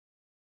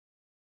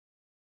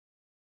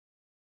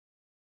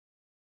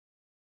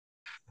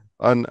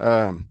And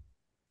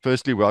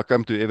firstly,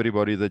 welcome to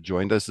everybody that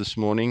joined us this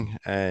morning.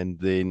 And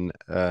then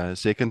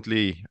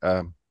secondly,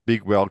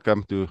 big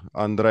welcome to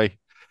Andre.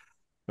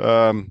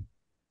 Um,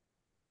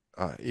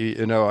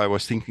 I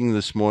was thinking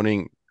this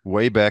morning,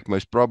 way back,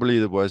 most probably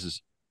it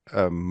was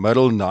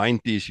middle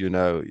 90s,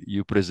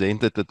 you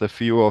presented at a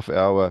few of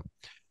our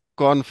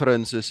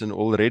conferences, and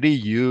already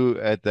you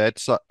at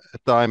that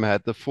time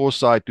had the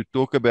foresight to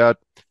talk about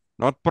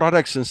not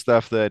products and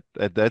stuff. That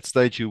at that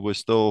stage you were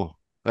still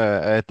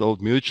at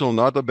Old Mutual,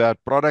 not about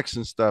products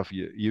and stuff.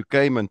 You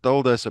came and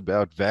told us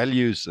about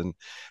values and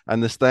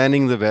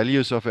understanding the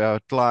values of our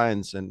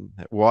clients and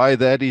why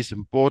that is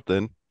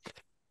important.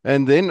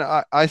 And then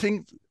I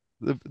think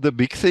the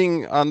big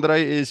thing,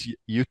 Andre, is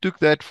you took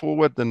that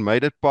forward and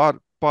made it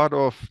part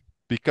of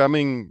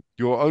becoming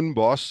your own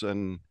boss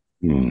and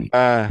Hmm.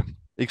 uh,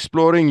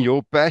 exploring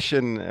your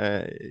passion,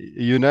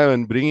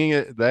 and bringing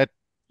that,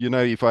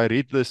 if I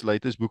read this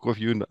latest book of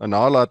you,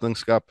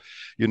 Nalatenskap,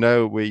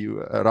 where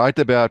you write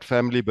about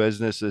family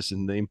businesses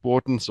and the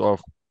importance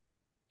of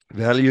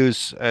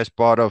values as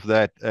part of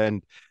that.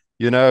 And,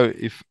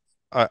 if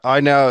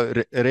I now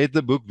read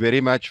the book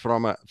very much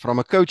from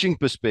a coaching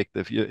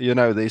perspective.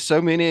 There's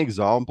so many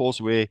examples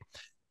where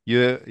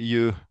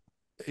you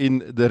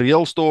in the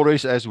real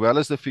stories as well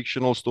as the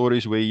fictional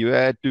stories where you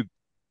had to,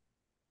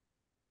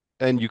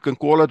 and you can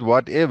call it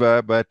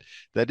whatever, but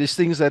that is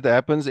things that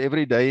happens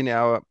every day in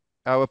our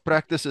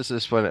practices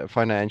as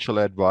financial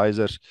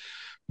advisors,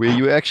 where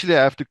you actually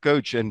have to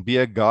coach and be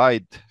a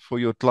guide for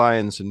your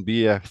clients and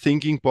be a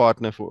thinking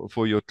partner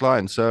for your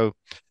clients. So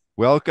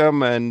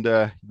welcome, and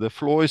the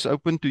floor is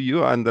open to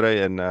you, Andre.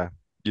 And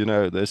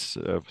there's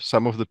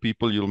some of the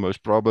people you'll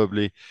most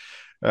probably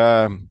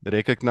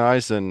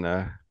recognize,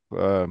 and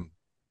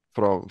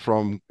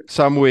from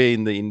somewhere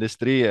in the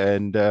industry.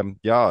 And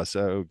yeah,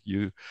 so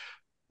you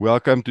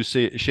welcome to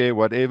share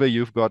whatever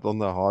you've got on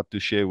the heart to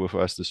share with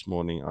us this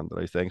morning,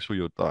 Andre. Thanks for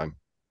your time.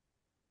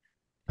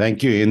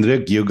 Thank you,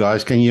 Hendrik. You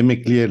guys can hear me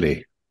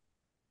clearly.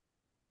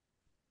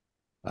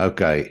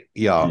 Okay.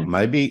 Yeah,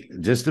 maybe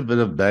just a bit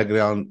of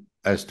background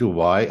as to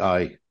why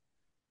I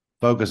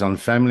focus on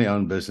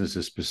family-owned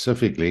businesses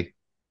specifically.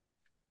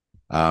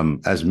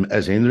 As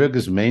Hendrik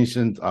has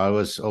mentioned, I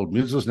was Old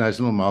Mutual's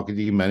national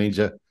marketing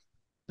manager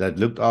that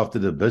looked after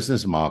the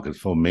business market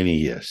for many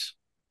years.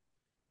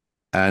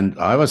 And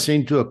I was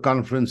sent to a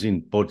conference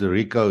in Puerto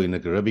Rico in the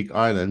Caribbean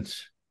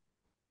islands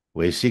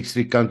where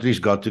 60 countries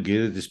got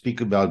together to speak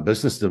about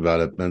business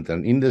development.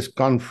 And in this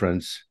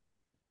conference,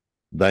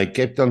 they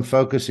kept on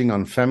focusing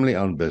on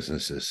family-owned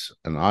businesses.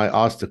 And I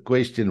asked the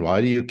question, why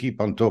do you keep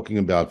on talking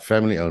about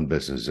family-owned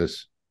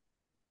businesses?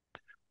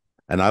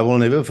 And I will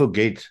never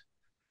forget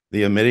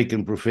the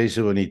American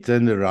professor when he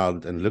turned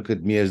around and looked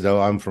at me as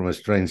though I'm from a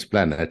strange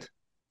planet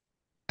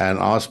and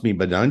asked me,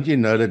 but don't you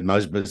know that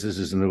most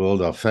businesses in the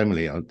world are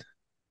family-owned?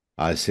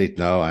 I said,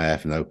 no, I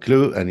have no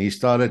clue. And he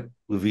started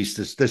with his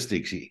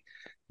statistics.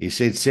 He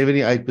said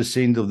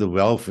 78% of the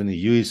wealth in the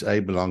USA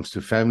belongs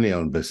to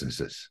family-owned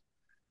businesses.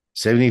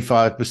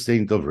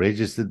 75% of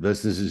registered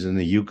businesses in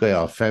the UK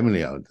are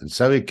family-owned. And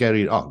so he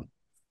carried on.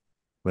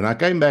 When I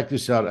came back to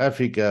South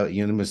Africa,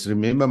 you must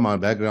remember my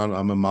background.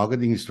 I'm a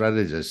marketing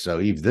strategist. So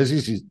if this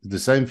is the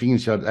same thing in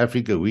South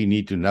Africa, we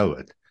need to know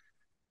it.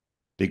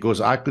 Because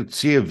I could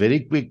see a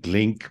very quick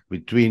link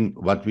between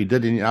what we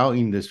did in our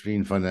industry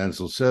in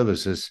financial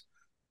services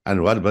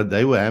and what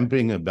they were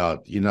hampering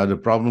about. The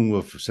problem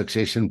with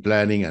succession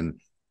planning, and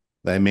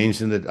they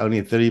mentioned that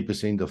only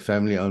 30% of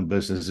family-owned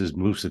businesses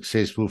move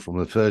successful from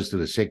the first to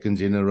the second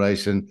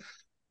generation,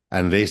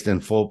 and less than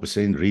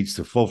 4% reach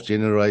the fourth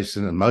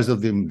generation, and most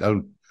of them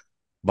don't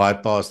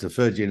bypass the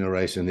third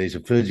generation. There's a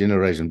third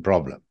generation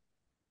problem.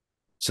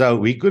 So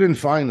we couldn't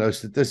find those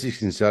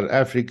statistics in South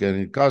Africa,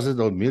 and it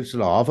costed Old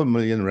Mutual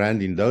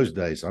R500,000 in those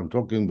days. I'm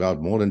talking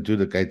about more than 2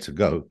 decades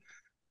ago,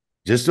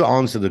 just to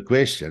answer the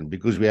question,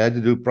 because we had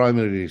to do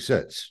primary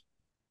research,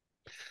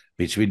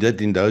 which we did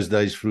in those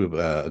days through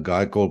a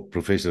guy called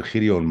Professor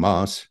Gideon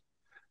Maas,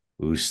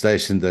 who's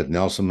stationed at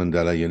Nelson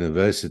Mandela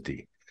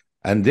University.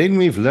 And then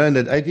we've learned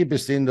that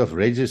 80% of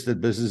registered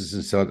businesses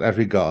in South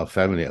Africa are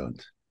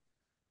family-owned.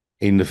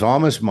 In the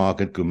farmers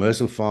market,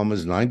 commercial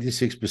farmers,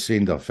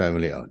 96% are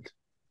family-owned.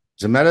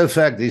 As a matter of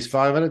fact, there's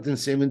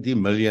 570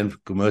 million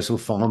commercial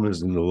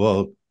farmers in the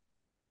world,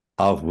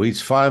 of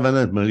which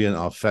 500 million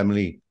are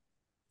family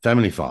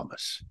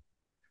farmers.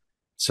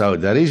 So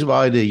that is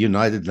why the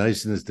United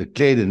Nations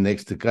declared the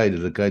next decade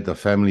the decade of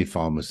family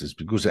farmers. It's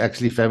because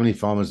actually family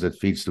farmers that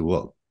feeds the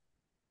world.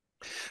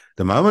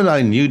 The moment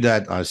I knew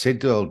that, I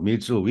said to Old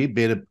Mutual, we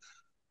better,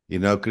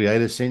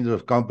 create a center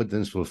of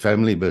competence for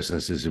family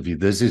businesses if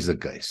this is the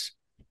case.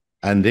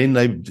 And then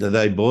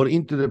they bought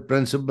into the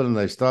principle, and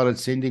they started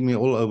sending me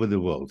all over the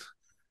world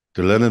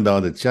to learn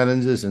about the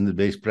challenges and the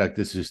best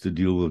practices to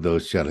deal with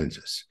those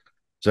challenges.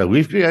 So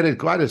we've created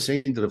quite a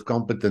center of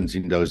competence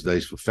in those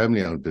days for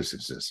family-owned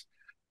businesses.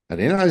 And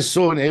then I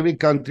saw in every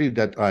country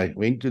that I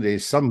went to,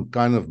 there's some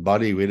kind of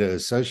body, whether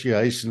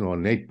association or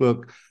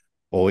network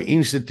or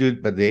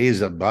institute, but there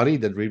is a body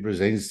that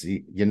represents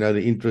the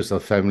interests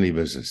of family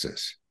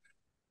businesses.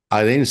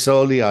 I then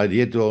sold the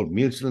idea to Old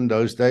Mutual in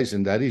those days,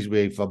 and that is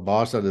where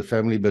FABASA, the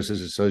Family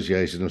Business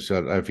Association of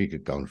South Africa,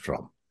 comes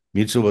from.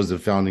 Mutual was the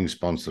founding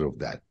sponsor of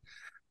that.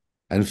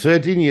 And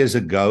 13 years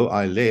ago,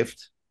 I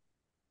left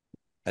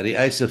at the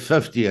age of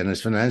 50, and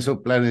as financial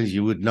planners,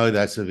 you would know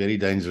that's a very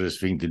dangerous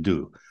thing to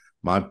do.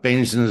 My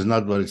pension is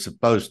not what it's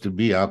supposed to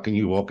be. How can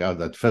you walk out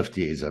at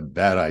 50? It's a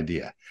bad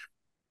idea.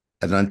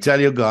 And I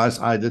tell you guys,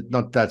 I did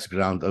not touch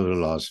ground over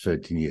the last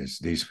 13 years.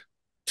 There's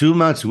too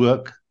much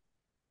work,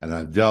 and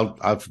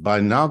I've by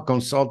now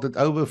consulted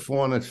over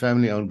 400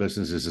 family-owned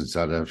businesses in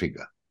South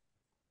Africa.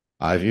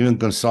 I've even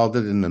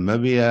consulted in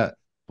Namibia,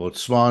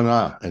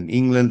 Botswana, and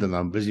England, and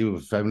I'm busy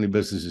with family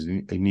businesses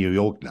in New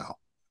York now.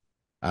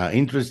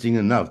 Interesting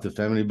enough, the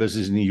family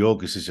business in New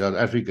York is a South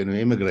African who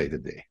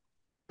immigrated there.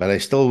 But I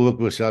still work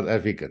with South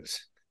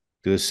Africans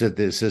to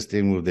assist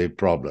them with their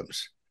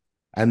problems.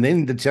 And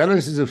then the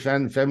challenges of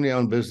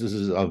family-owned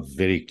businesses are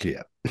very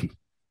clear.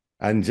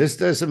 And just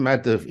as a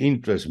matter of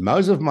interest,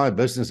 most of my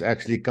business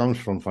actually comes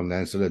from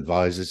financial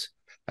advisors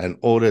and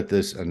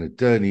auditors and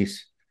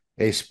attorneys,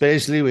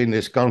 especially when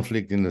there's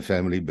conflict in the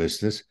family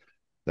business.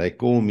 They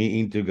call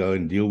me in to go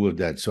and deal with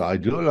that. So I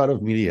do a lot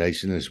of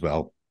mediation as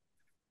well,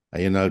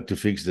 to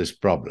fix this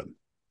problem.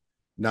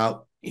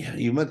 Now,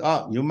 you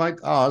might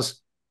ask,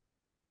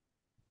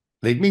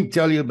 let me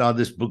tell you about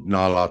this book,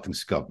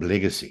 Nalatenskap,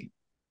 Legacy.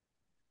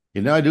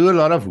 I do a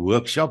lot of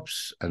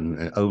workshops,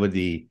 and over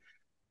the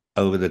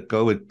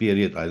COVID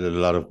period, I did a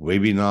lot of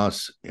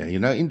webinars.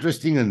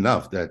 Interesting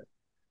enough that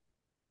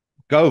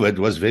COVID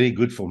was very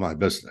good for my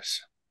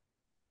business.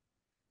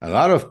 A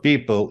lot of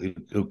people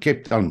who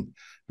kept on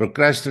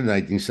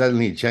procrastinating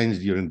suddenly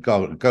changed during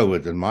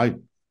COVID, and my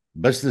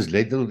business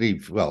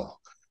literally,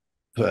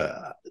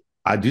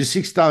 I do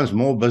 6 times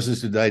more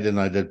business today than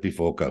I did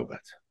before COVID.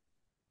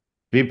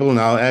 People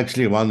now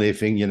actually want their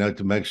thing,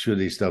 to make sure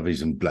their stuff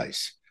is in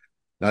place.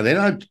 Now,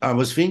 then I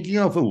was thinking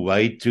of a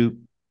way to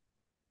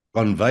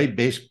convey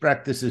best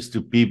practices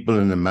to people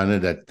in a manner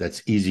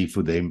that's easy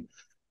for them.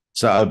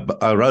 So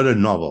I wrote a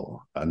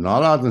novel.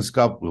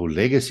 Nalatenskap, or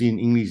Legacy in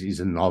English,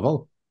 is a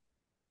novel.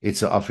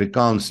 It's an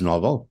Afrikaans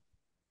novel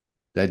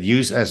that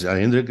use, as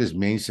Hendrik has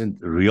mentioned,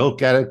 real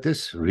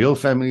characters, real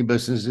family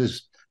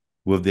businesses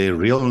with their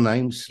real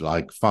names,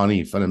 like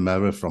Fanny van der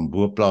Merwe from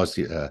Boerplaas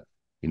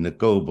in the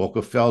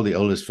Bokkerveld, the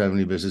oldest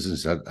family business in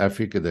South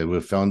Africa. They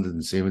were founded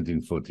in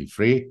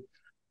 1743.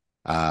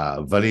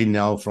 Willie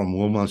Nel from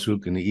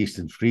Woolmanshoek in the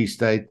Eastern Free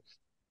State.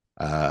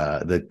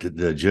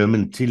 The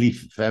German Tilly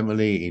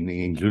family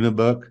in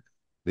Lunenburg.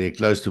 They're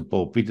close to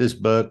Paul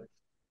Petersburg.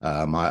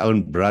 My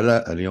own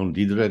brother, Leon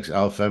Diederichs,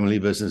 our family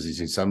business is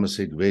in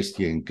Somerset West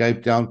here in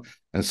Cape Town.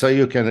 And so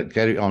you can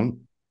carry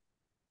on.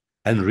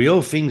 And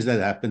real things that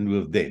happened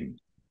with them.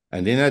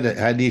 And then I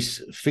had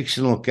these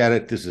fictional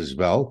characters as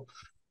well,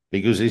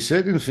 because there's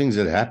certain things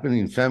that happen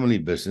in family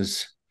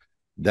business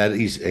that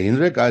is,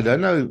 Hendrik, I don't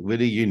know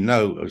whether you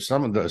know,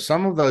 some of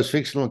those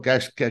fictional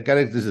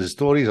characters and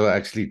stories are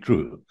actually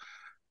true.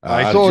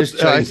 I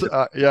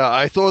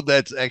thought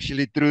that's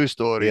actually true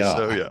stories. Yeah.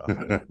 So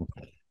yeah.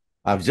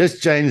 I've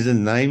just changed the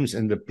names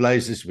and the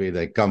places where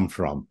they come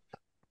from.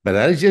 But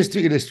that is just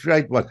to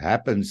illustrate what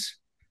happens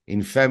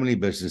in family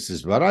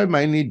businesses. What I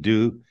mainly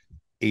do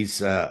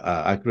is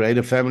I create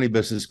a family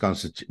business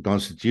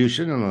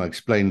constitution, and I'll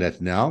explain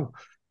that now.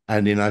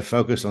 And then I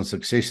focus on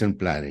succession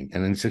planning.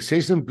 And in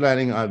succession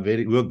planning, I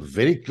work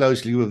very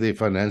closely with the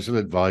financial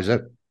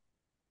advisor.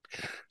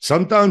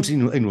 Sometimes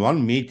in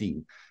one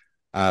meeting,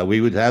 we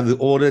would have the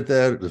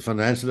auditor, the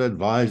financial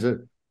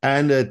advisor,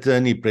 and the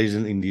attorney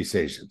present in these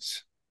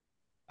sessions.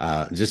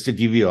 Just to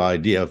give you an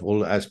idea of all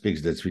the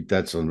aspects that we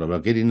touch on, but I'll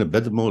get in a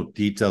bit more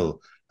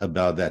detail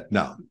about that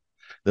now.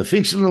 The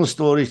fictional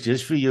stories,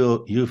 just for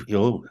you,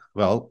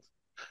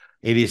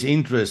 it is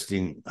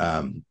interesting.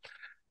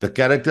 The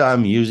character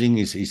I'm using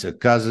is a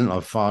cousin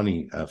of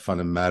Fanny van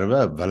der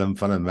Merwe, Willem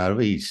van der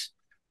Merwe.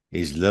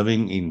 He's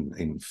living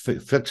in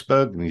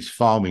Vicksburg and he's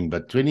farming.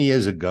 But 20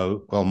 years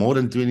ago, more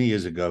than 20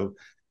 years ago,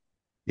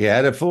 he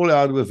had a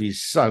fallout with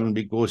his son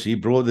because he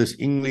brought this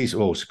English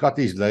or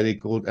Scottish lady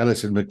called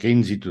Alison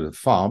Mackenzie to the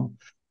farm,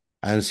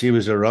 and she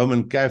was a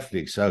Roman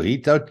Catholic. So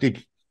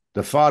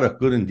the father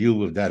couldn't deal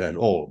with that at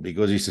all,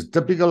 because he's a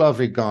typical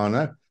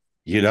Afrikaner.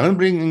 You don't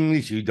bring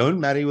English, you don't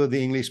marry with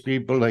the English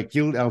people. They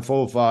killed our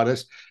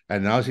forefathers,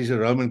 and now she's a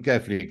Roman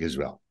Catholic as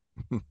well.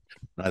 Now,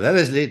 that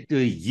has led to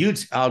a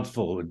huge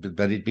outfall,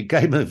 but it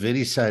became a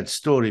very sad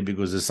story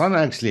because the son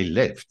actually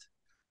left.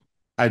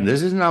 And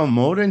this is now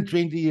more than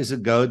 20 years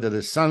ago that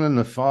the son and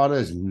the father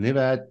has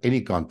never had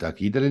any contact.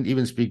 He didn't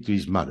even speak to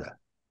his mother.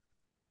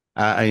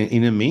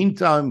 In the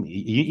meantime,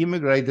 he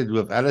immigrated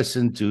with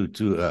Alison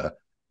to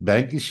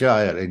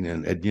Lancashire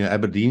in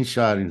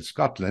Aberdeenshire in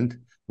Scotland,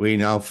 where he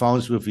now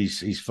founds with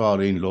his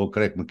father-in-law,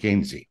 Craig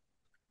Mackenzie.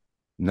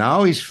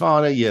 Now his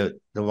father here,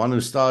 the one who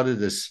started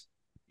this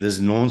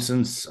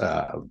nonsense,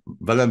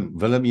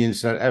 Willem in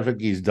South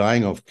Africa, is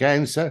dying of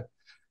cancer.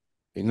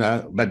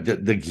 But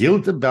the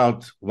guilt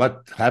about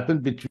what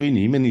happened between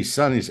him and his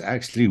son is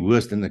actually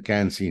worse than the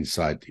cancer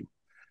inside him.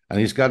 And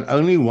he's got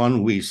only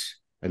one wish,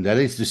 and that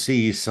is to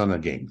see his son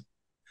again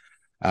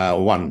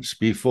once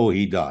before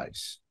he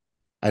dies.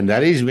 And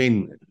that is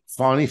when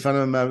Fani van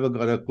der Merwe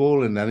got a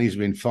call, and that is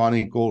when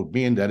Fani called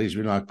me, and that is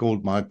when I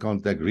called my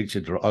contact,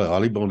 Richard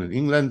Hollyborn in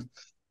England.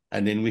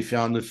 And then we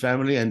found the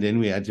family, and then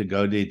we had to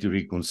go there to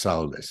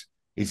reconcile this.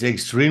 It's an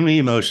extremely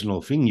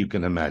emotional thing, you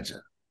can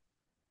imagine.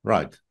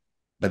 Right.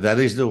 But that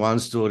is the one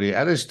story. The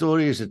other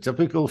story is a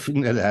typical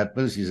thing that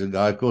happens. He's a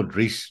guy called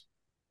Dries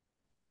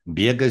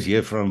Bekers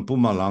here from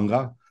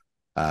Mpumalanga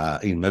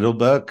in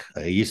Middelburg.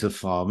 He's a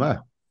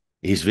farmer.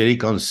 He's very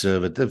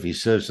conservative. He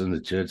serves on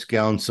the church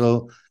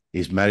council.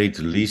 He's married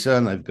to Lisa,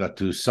 and they've got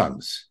 2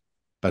 sons.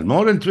 But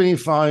more than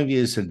 25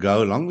 years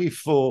ago, long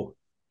before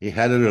he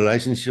had a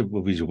relationship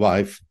with his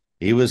wife,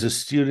 he was a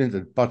student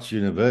at Potts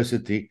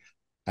University,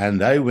 and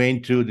they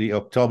went to the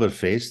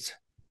Oktoberfest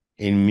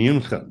in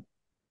München.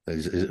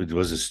 It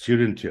was a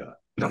student here.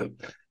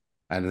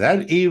 And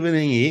that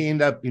evening, he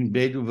ended up in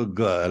bed with a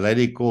girl, a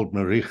lady called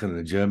Marichen,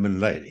 a German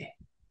lady.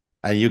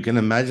 And you can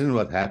imagine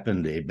what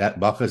happened there.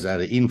 Bachers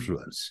had an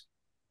influence.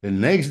 The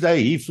next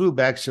day, he flew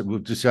back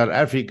to South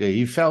Africa.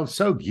 He felt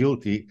so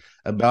guilty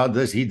about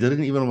this. He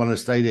didn't even want to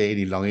stay there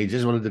any longer. He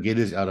just wanted to get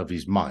this out of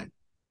his mind.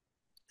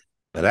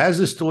 But as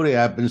the story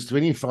happens,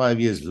 25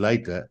 years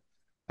later,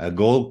 a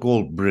girl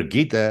called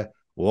Brigitte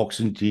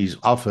walks into his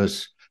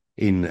office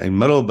in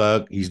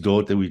Middelburg, his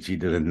daughter, which he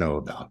didn't know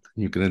about.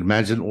 You can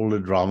imagine all the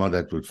drama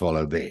that would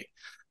follow there.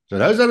 So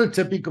those are the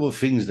typical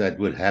things that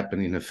would happen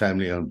in a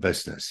family-owned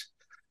business.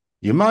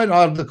 You might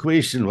ask the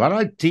question, what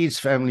I teach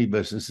family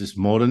businesses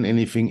more than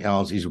anything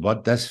else is,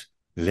 what does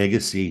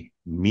legacy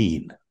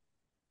mean?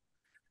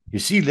 You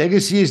see,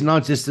 legacy is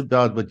not just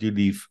about what you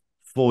leave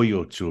for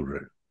your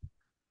children.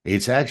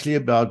 It's actually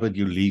about what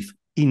you leave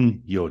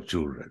in your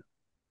children.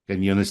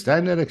 Can you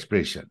understand that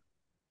expression?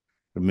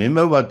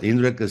 Remember what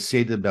Hendrik has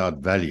said about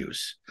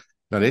values.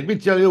 Now, let me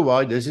tell you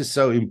why this is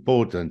so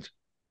important.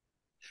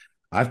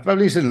 I've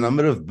published a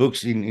number of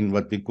books in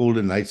what we call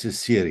the Nature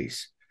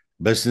series,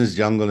 Business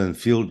Jungle and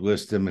Field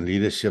Wisdom and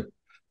Leadership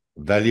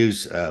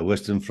Values,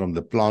 Wisdom from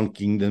the Plant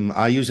Kingdom.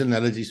 I use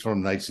analogies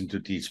from nature to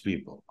teach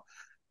people.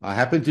 I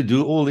happen to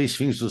do all these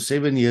things for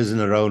 7 years in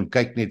a row in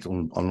Kyknet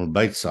on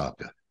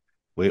Bytsake,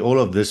 where all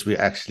of this we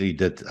actually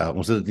did.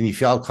 Ons het dit in die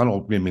veld gaan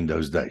opneem in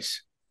those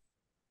days.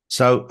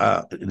 So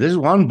there's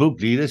one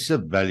book,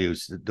 Leadership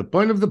Values. The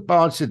point of the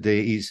parts there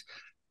is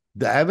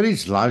the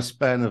average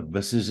lifespan of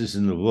businesses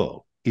in the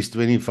world is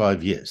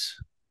 25 years.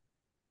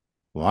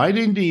 Why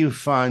then do you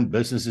find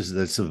businesses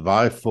that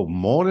survive for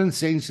more than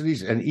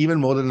centuries and even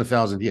more than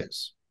 1,000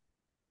 years?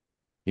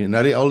 You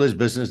know, the oldest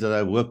business that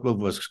I worked with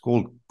was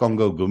called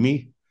Congo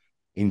Gumi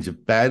in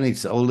Japan.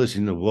 It's the oldest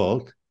in the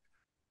world.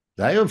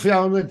 They were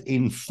founded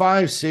in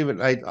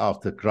 578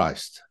 after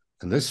Christ.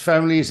 And this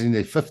family is in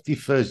their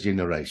 51st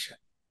generation.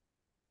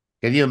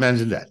 Can you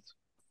imagine that?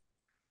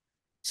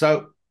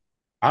 So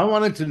I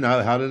wanted to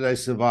know, how did they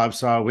survive?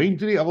 So I went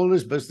to the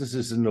oldest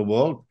businesses in the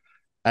world,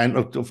 and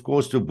of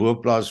course to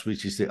Boerplaas,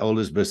 which is the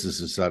oldest business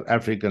in South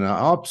Africa. And I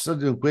asked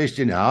the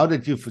question, how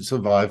did you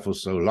survive for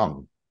so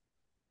long?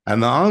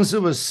 And the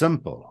answer was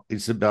simple.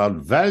 It's about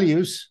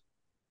values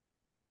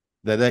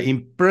that they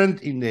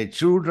imprint in their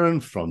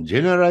children from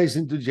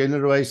generation to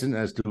generation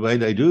as to the way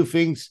they do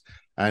things.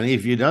 And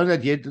if you don't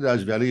adhere to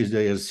those values,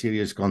 there are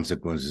serious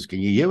consequences. Can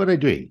you hear what I'm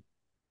doing?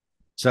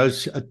 So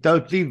it's a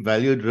totally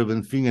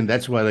value-driven thing, and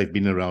that's why they've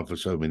been around for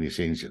so many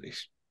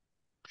centuries.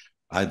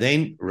 I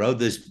then wrote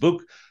this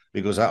book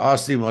because I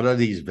asked him, what are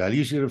these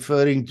values you're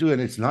referring to?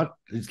 And it's not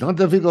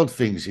difficult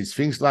things. It's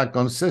things like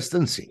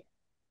consistency,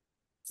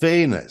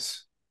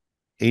 fairness,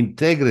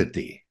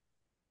 integrity,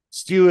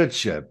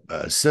 stewardship,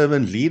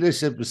 servant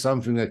leadership is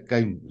something that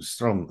came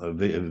strong,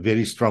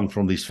 very strong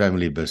from these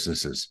family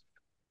businesses.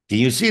 Can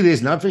you see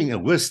there's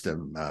nothing,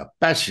 wisdom,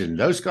 passion,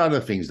 those kind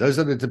of things. Those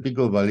are the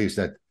typical values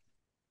that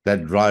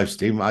drives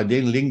them. I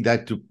then link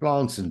that to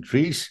plants and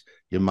trees.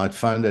 You might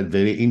find that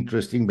very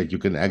interesting, but you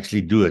can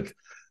actually do it.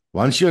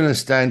 Once you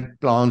understand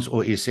plants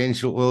or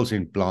essential oils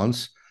in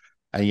plants,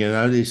 and you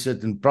know there's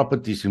certain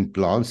properties in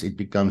plants, it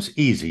becomes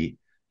easy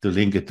to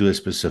link it to a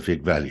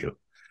specific value.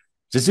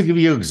 Just to give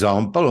you an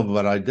example of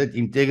what I did,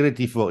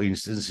 integrity, for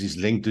instance, is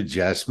linked to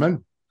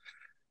jasmine.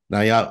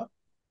 Now, yeah,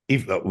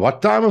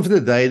 what time of the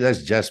day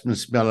does jasmine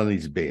smell on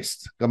its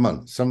best? Come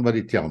on,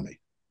 somebody tell me.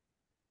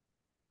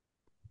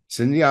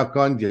 Cindy, I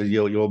can't get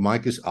your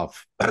mic is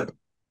off.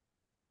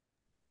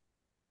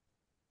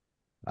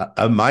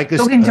 A mic is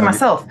talking to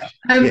myself.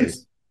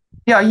 Yes.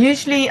 Yeah,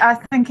 usually I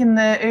think in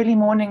the early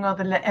morning or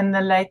in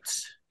the late,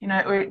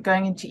 or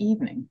going into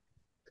evening.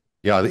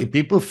 Yeah,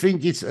 people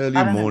think it's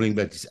early morning,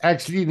 but it's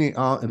actually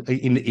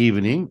in the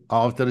evening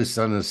after the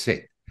sun has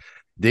set.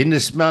 Then the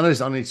smell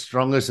is on its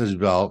strongest as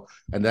well,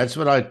 and that's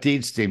what I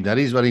teach them. That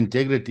is what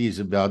integrity is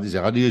about, is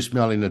how do you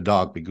smell in the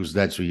dark, because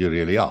that's who you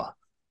really are.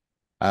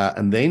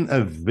 And then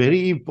a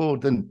very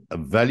important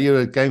value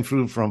that came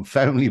through from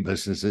family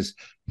businesses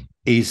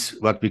is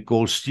what we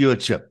call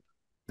stewardship.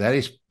 That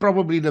is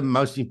probably the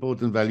most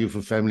important value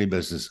for family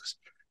businesses.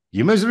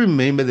 You must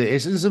remember the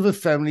essence of a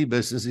family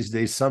business is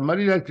there's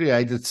somebody that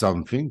created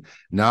something.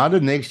 Now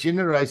the next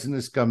generation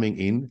is coming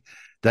in.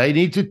 They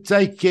need to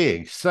take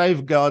care,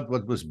 safeguard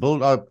what was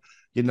built up,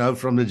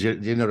 from the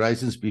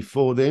generations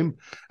before them,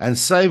 and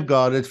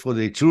safeguard it for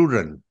their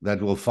children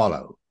that will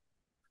follow.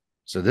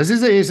 So this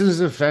is the essence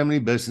of family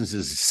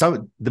businesses.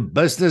 So the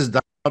business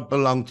does not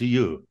belong to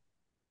you.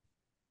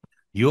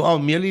 You are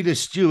merely the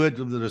steward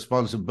of the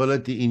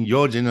responsibility in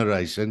your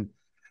generation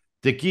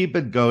to keep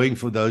it going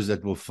for those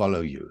that will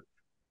follow you.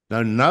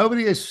 Now,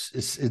 nobody is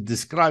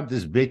described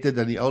this better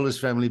than the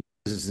oldest family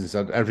business in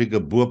South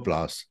Africa,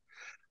 Boerplaas.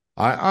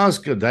 I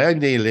asked her, they are in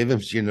the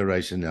 11th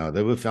generation now.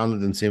 They were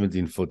founded in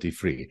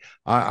 1743.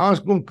 I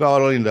asked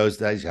Karel in those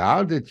days,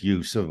 how did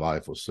you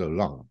survive for so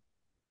long?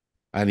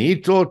 And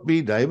he taught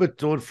me, David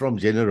taught from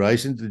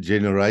generation to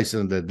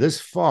generation that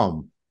this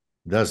farm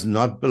does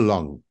not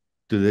belong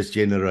to this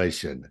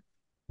generation.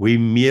 We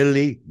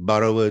merely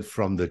borrow it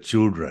from the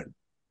children.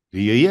 Do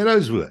you hear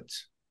those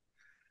words?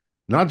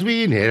 Not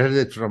we inherit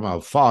it from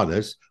our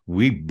fathers,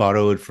 we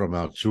borrow it from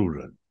our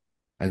children.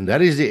 And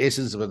that is the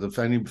essence of what the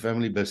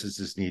family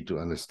businesses need to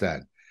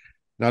understand.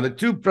 Now, the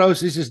two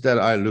processes that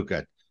I look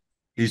at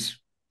is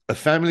a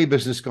family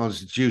business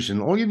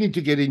constitution. All you need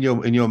to get in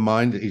your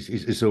mind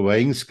is a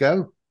weighing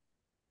scale.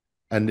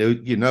 And,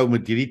 met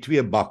hierdie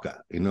twee bakke.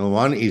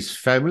 One is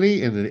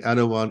family and the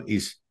other one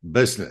is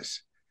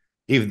business.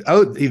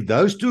 If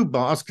those two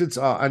baskets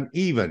are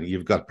uneven,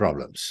 you've got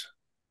problems.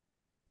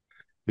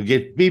 You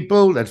get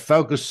people that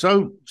focus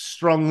so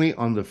strongly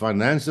on the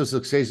financial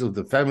success of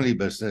the family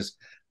business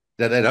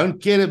that they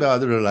don't care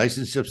about the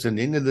relationships, and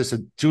then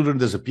the children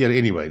disappear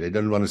anyway. They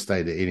don't want to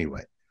stay there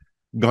anyway.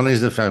 Gone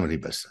is the family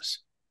business.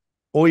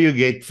 Or you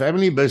get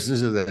family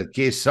businesses that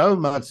care so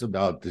much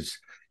about this,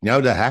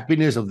 the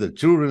happiness of the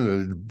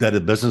children, that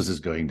the business is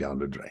going down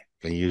the drain.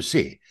 Can you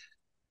see?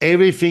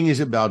 Everything is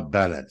about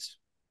balance.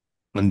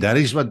 And that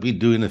is what we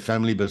do in the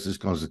family business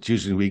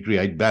constitution. We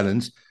create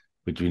balance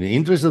between the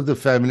interests of the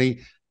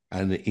family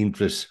and the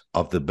interests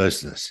of the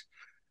business.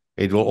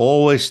 It will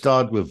always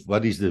start with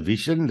what is the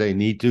vision. They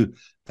need to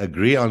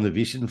agree on the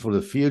vision for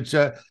the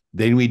future.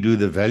 Then we do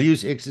the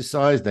values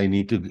exercise. They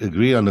need to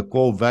agree on the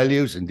core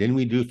values. And then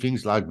we do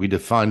things like we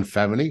define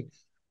family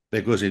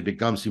because it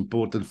becomes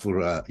important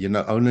for,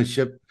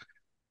 ownership.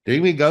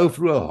 Then we go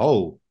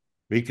through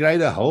we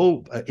create a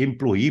whole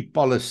employee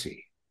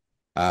policy.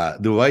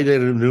 The way they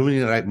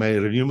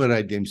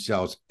remunerate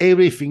themselves.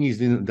 Everything is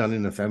done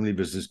in the family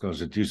business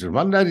constitution.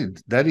 Once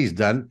that is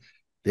done,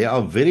 there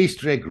are very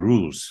strict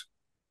rules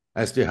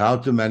as to how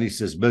to manage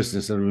this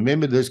business. And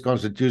remember, this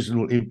constitution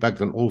will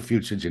impact on all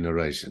future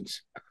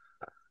generations.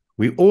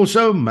 We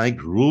also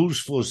make rules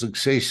for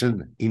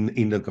succession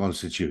in the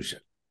constitution.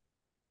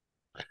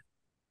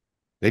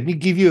 Let me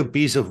give you a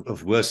piece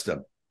of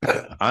wisdom.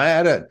 I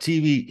had a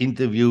TV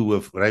interview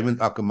with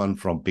Raymond Ackerman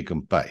from Pick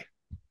n Pay.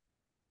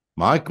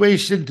 My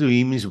question to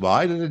him is,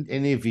 why didn't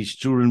any of his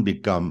children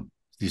become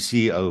the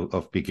CEO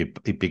of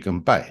Pick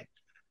n Pay?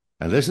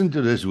 And listen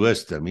to this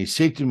wisdom. He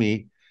said to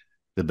me,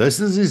 the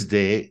business is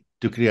there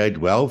to create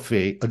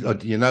welfare,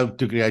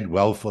 to create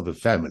wealth for the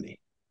family.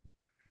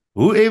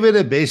 Whoever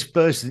the best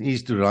person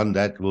is to run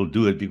that will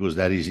do it because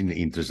that is in the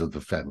interest of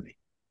the family.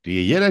 Do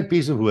you hear that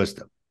piece of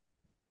wisdom?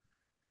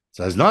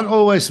 So it's not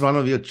always one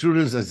of your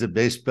children that's the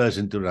best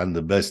person to run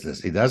the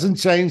business. It doesn't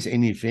change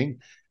anything.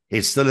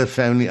 It's still a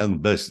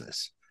family-owned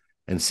business.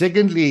 And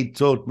secondly, he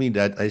taught me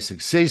that a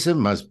successor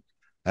must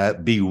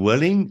be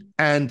willing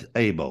and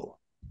able.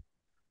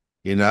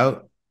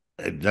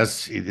 It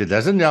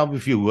doesn't help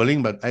if you're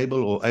willing but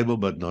able, or able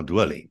but not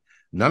willing.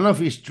 None of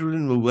his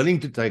children were willing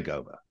to take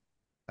over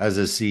as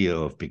a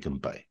CEO of Pick n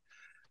Pay.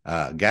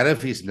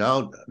 Gareth is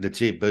now the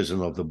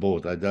chairperson of the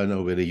board. I don't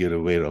know whether you're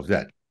aware of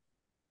that.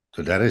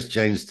 So that has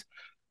changed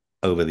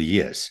over the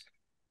years.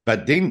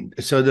 But then,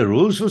 so the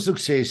rules for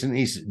succession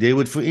is, there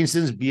would, for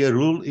instance, be a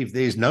rule if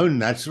there's no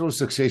natural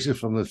successor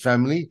from the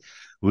family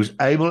who's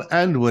able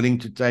and willing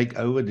to take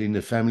over, then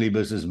the family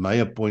business may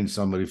appoint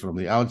somebody from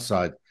the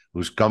outside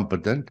who's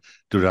competent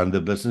to run the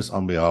business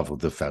on behalf of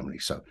the family.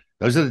 So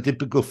those are the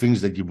typical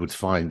things that you would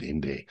find in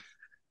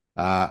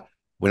there.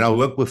 When I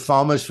work with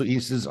farmers, for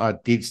instance, I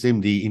teach them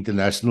the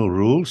international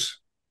rules.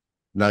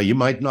 Now, you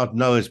might not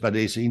know it, but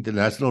there's an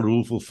international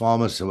rule for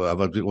farmers,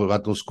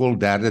 what was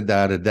called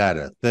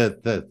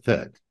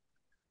third.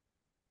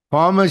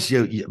 Farmers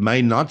you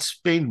may not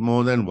spend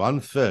more than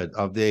 1/3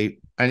 of their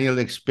annual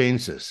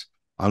expenses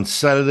on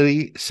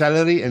salary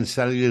and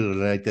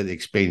salary-related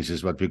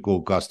expenses, what we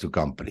call cost to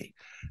company.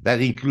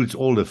 That includes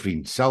all the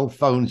free cell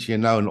phones,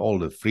 and all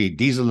the free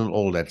diesel and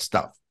all that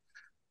stuff.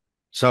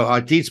 So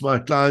I teach my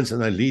clients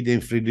and I lead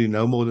them freely.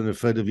 No more than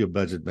 1/3 of your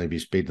budget may be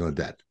spent on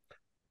that.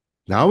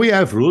 Now we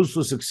have rules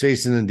for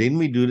succession, and then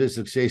we do the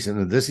succession,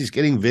 and this is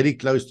getting very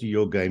close to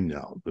your game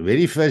now. The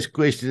very first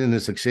question in the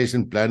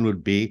succession plan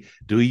would be,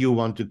 do you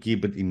want to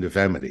keep it in the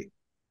family?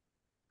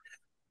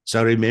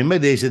 So remember,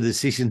 there's a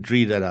decision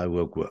tree that I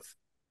work with.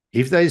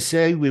 If they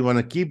say we want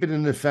to keep it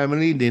in the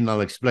family, then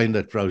I'll explain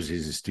that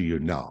process to you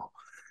now.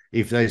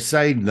 If they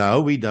say,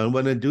 no, we don't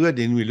want to do it,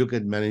 then we look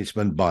at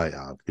management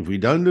buyout. If we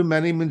don't do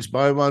management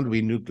buyout,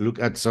 we look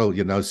at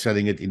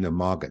selling it in the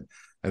market.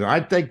 And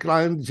I take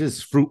clients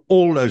just through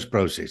all those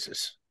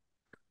processes,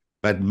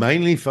 but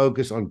mainly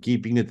focus on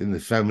keeping it in the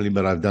family.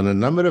 But I've done a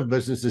number of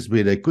businesses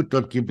where they could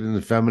not keep it in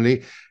the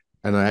family,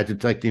 and I had to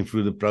take them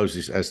through the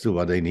process as to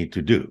what they need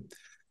to do.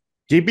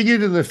 Keeping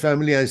it in the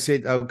family, I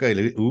said,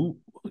 okay,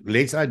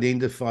 let's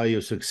identify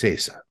your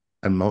successor.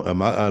 And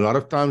a lot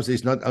of times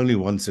there's not only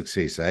one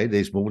successor, eh?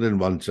 There's more than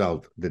one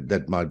child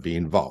that might be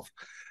involved.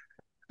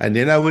 And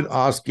then I would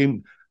ask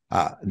him,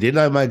 then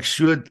I make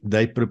sure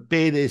they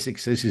prepare their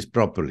successors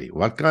properly.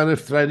 What kind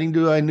of training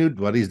do I need?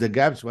 What is the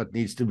gaps? What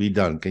needs to be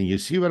done? Can you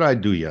see what I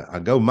do here? I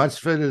go much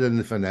further than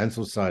the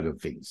financial side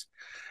of things.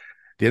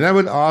 Then I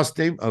would ask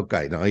them,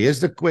 okay, now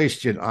here's the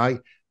question.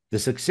 The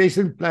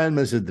succession plan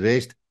must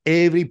address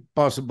every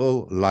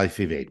possible life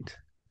event.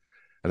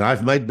 And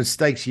I've made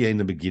mistakes here in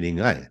the beginning,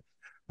 eh?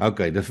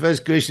 Okay, the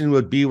first question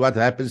would be, what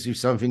happens if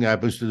something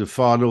happens to the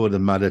father or the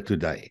mother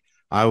today?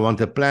 I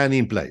want a plan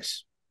in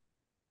place.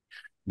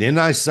 Then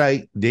I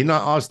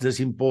ask this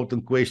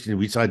important question,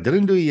 which I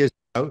didn't do years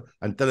ago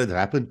until it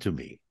happened to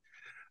me.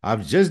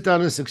 I've just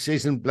done a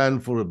succession plan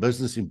for a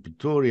business in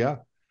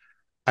Pretoria,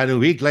 and a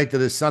week later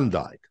the son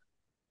died,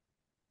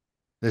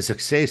 the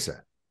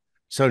successor.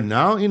 So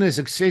now in a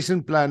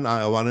succession plan,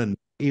 I want to know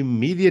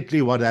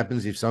immediately what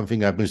happens if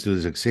something happens to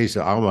the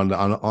successor. I want to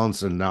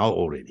answer now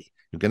already.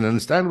 You can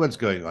understand what's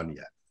going on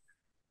here.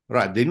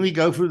 Right, then we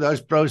go through those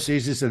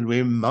processes, and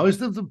where most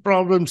of the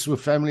problems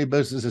with family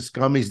businesses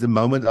come is the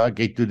moment I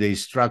get to their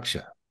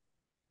structure.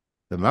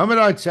 The moment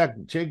I check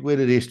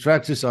whether their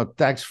structures are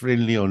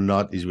tax-friendly or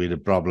not is where the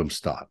problems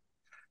start.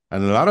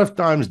 And a lot of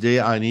times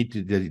there I need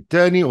the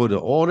attorney or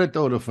the auditor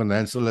or the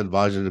financial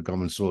advisor to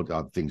come and sort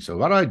out things. So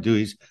what I do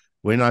is,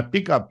 when I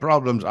pick up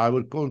problems, I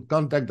would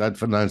contact that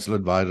financial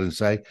advisor and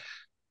say,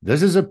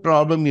 this is a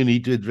problem, you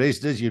need to address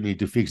this, you need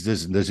to fix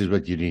this, and this is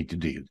what you need to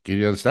do. Can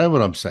you understand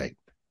what I'm saying?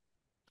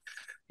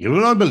 You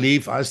will not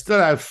believe, I still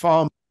have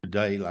farms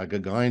today, like a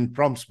guy in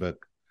Prompsburg,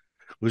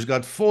 who's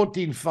got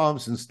 14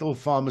 farms and still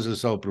farmers as a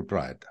sole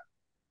proprietor.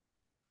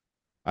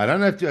 I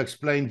don't have to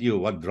explain to you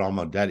what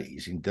drama that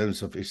is in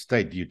terms of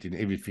estate duty and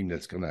everything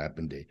that's going to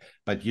happen there,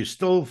 but you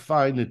still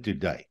find it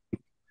today.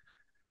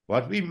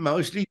 What we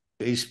mostly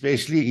do,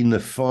 especially in the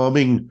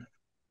farming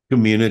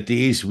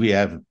community, is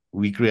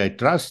we create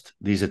trust.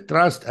 There's a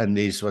trust, and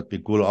there's what we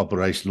call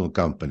operational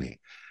company.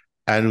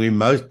 And we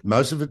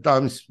most of the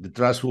times, the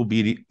trust will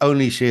be the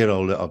only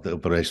shareholder of the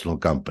operational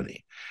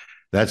company.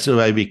 That's the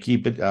way we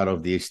keep it out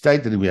of the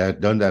estate, and we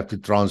don't have to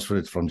transfer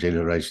it from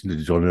generation to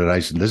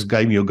generation. This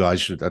game you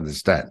guys should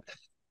understand.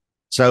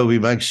 So we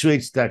make sure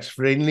it's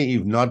tax-friendly.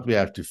 If not, we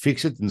have to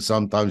fix it, and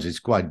sometimes it's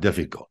quite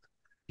difficult.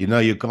 You know,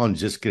 you can't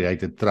just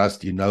create a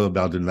trust. You know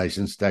about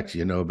donations tax.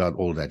 You know about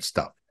all that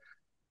stuff.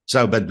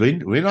 So, but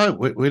when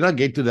I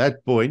get to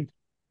that point,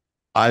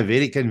 I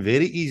can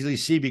very easily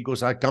see,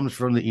 because I come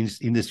from the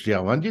industry. I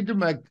want you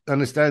to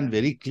understand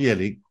very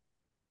clearly,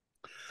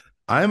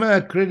 I'm an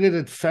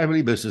accredited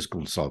family business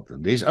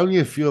consultant. There's only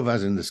a few of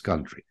us in this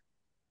country.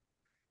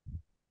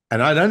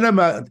 And I don't know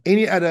about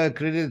any other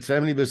accredited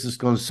family business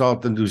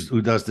consultant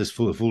who does this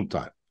full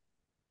time.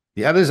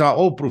 The others are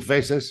all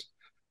professors,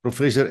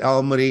 Professor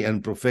Elmery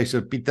and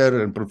Professor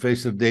Peter and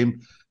Professor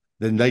Dem.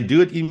 Then they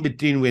do it in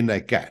between when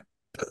they can.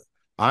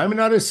 I'm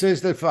not a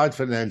certified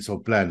financial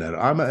planner.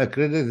 I'm an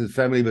accredited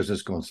family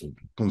business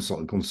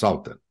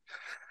consultant.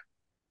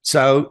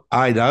 So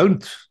I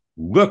don't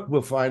work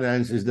with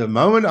finances the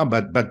moment,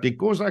 but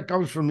because I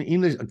come from an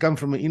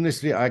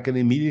industry, I can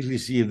immediately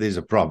see if there's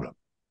a problem.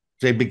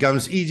 So it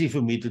becomes easy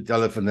for me to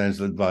tell a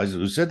financial advisor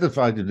who's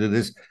certified to do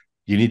this,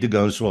 you need to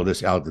go and sort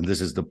this out, and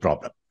this is the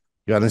problem.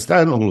 You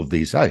understand all of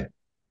these, hey?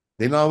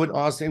 Then I would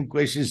ask them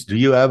questions. Do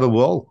you have a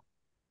will?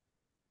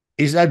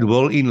 Is that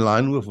will in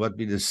line with what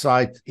we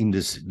decide in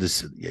this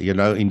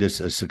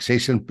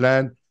succession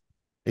plan?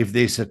 If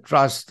there's a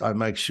trust, I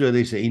make sure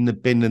there's an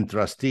independent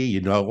trustee,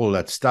 all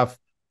that stuff.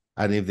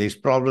 And if there's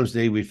problems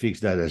there, we fix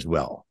that as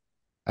well.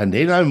 And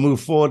then I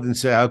move forward and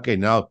say, okay,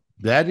 now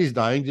dad is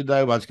dying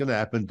today. What's going to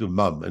happen to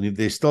mum? And if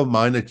there's still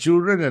minor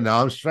children, and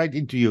now I'm straight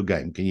into your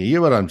game. Can you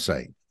hear what I'm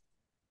saying?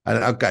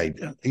 And okay,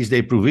 is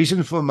there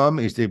provision for mum?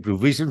 Is there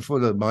provision for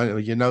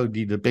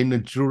the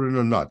dependent children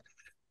or not?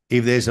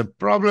 If there's a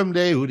problem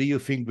there, who do you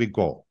think we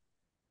call?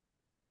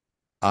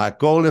 I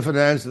call the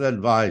financial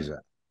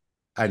advisor.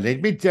 And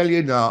let me tell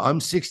you now, I'm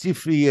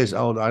 63 years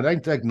old. I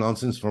don't take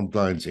nonsense from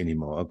clients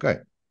anymore, okay?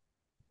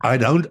 I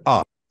don't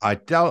ask.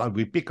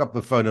 We pick up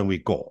the phone and we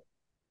call.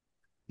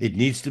 It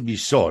needs to be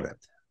sorted.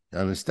 You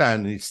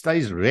understand? It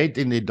stays red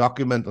in the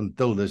document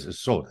until this is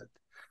sorted.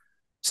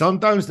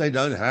 Sometimes they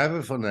don't have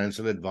a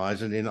financial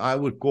advisor, then I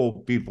would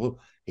call people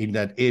in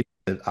that area.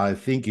 I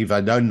think if I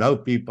don't know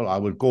people, I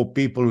would call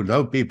people who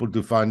know people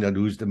to find out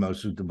who's the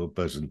most suitable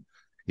person,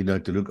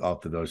 to look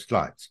after those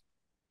clients.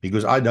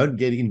 Because I don't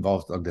get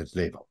involved on that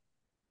level.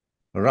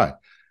 All right.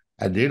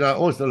 And then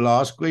the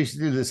last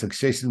question in the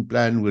succession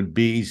plan would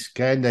be,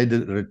 can they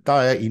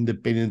retire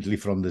independently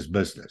from this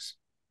business?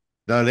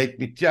 Now, let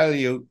me tell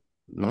you,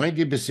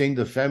 90%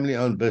 of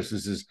family-owned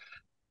businesses,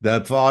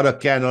 the father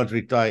cannot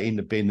retire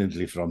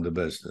independently from the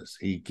business.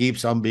 He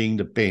keeps on being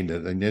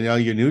dependent. And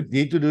you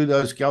need to do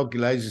those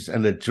calculations,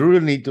 and the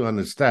children need to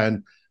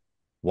understand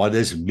what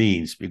this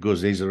means,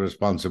 because there's a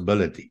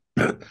responsibility.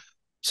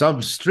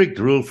 Some strict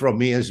rule from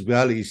me as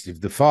well is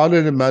if the father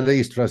and the mother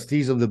is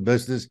trustees of the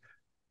business,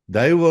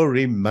 they will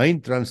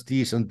remain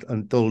trustees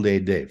until their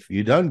death.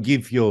 You don't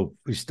give your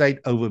estate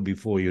over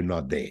before you're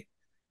not there.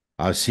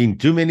 I've seen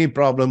too many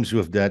problems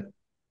with that.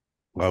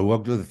 I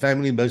worked with a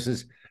family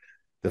business.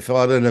 The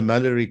father and the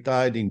mother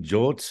retired in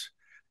George,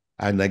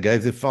 and they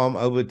gave the farm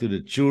over to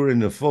the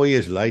children. And 4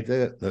 years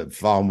later, the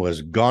farm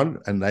was gone,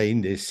 and they're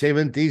in their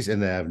 70s,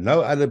 and they have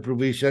no other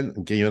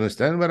provision. Can you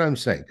understand what I'm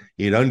saying?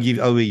 You don't give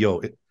over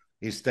your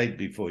estate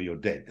before you're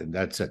dead, and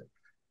that's it.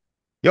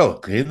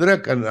 Yo,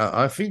 Hendrik, and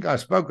I think I've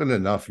spoken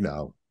enough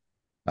now.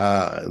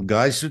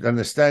 Guys should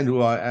understand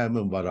who I am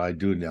and what I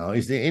do now.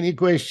 Is there any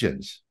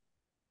questions?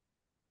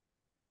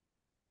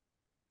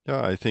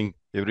 Yeah, I think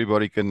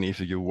everybody can, if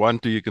you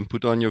want to, you can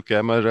put on your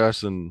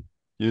cameras and,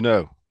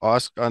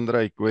 ask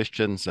Andre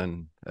questions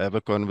and have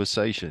a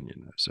conversation,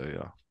 So,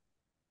 yeah.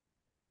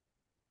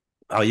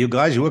 Are you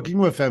guys working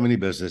with family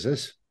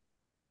businesses?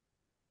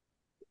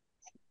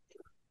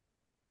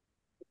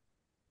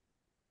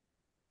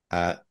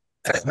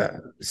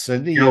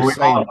 Cindy, Yeah, you're we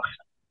saying... are.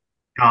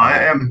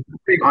 I am.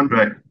 Big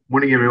Andre.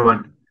 Morning,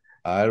 everyone.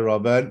 Hi,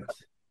 Robert.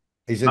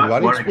 Is it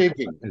Warwick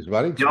speaking? Is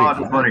Warwick speaking?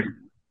 Yeah, it's Warwick.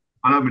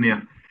 Hello,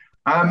 Mania.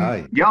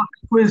 Hi. Yeah,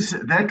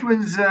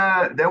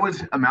 that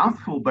was a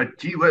mouthful, but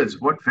gee whiz,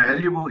 what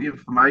valuable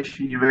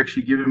information you've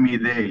actually given me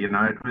there.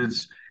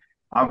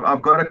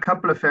 I've got a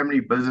couple of family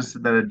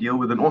businesses that I deal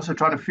with, and also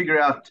trying to figure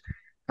out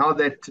how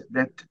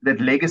that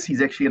legacy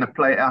is actually going to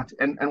play out.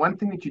 And one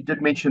thing that you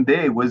did mention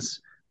there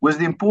was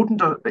the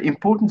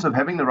importance of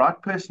having the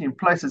right person in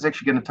place that's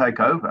actually going to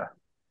take over.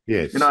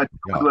 Yes. I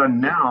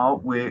one now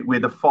where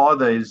the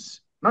father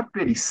is not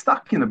really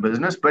stuck in the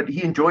business, but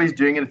he enjoys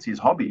doing it. It's his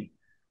hobby,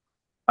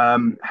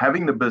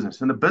 having the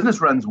business, and the business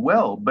runs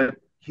well. But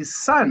his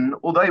son,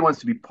 although he wants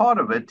to be part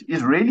of it,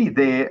 is really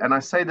there. And I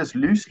say this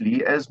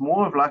loosely as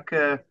more of like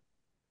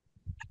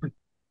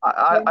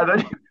I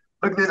don't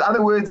look. There's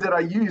other words that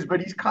I use,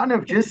 but he's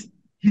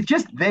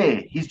just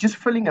there. He's just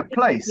filling a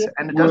place,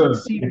 and it doesn't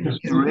seem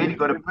he's really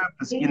got a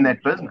purpose in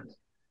that business.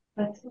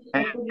 And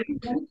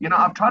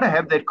I've tried to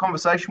have that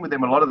conversation with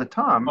them a lot of the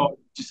time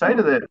to say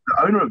to the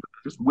owner of the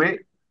business,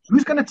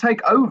 who's going to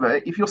take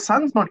over if your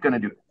son's not going to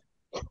do it?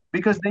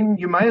 Because then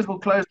you may as well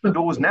close the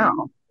doors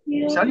now,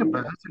 sell your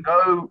business, and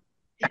go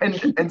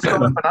and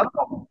start up another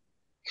problem.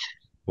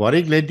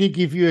 Warwick, let me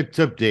give you a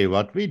tip there.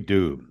 What we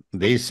do,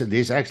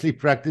 there's actually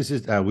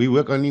practices. We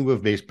work only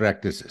with best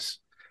practices.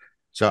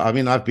 So, I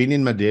mean, I've been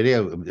in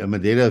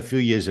Madeira a few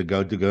years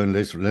ago to go and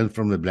learn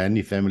from the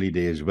Blandy family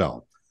there as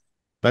well.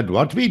 But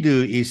what we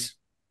do is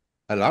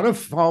a lot of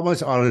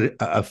fathers are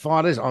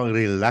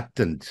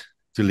reluctant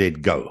to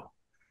let go,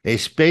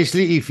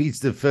 especially if it's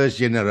the first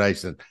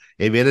generation.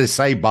 If it is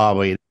say,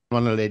 Baba, you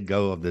don't want to let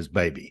go of this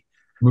baby.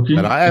 Okay.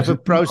 But I have a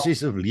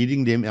process of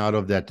leading them out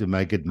of that to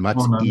make it much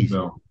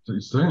easier.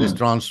 You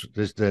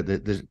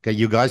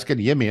guys can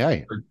hear me,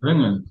 eh?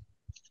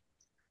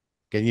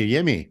 Can you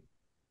hear me?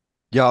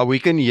 Yeah, we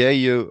can hear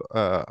you.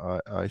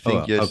 I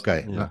think yes.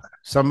 Okay. Yeah.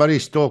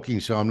 Somebody's talking,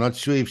 so I'm not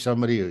sure if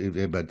somebody.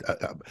 But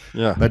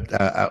yeah.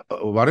 But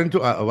wanting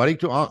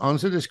to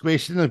answer this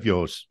question of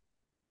yours.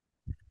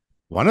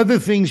 One of the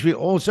things we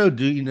also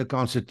do in the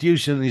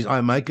Constitution is I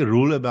make a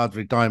rule about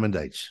retirement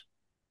age.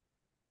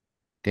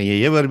 Can you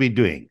hear what we're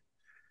doing?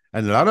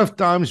 And a lot of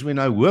times when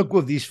I work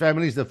with these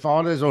families, the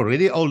father is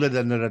already older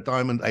than the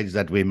retirement age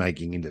that we're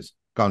making in this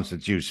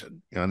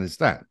Constitution. You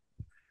understand?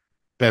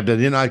 But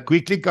then I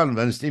quickly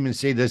convinced him and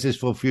said, this is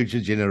for future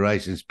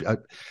generations.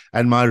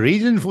 And my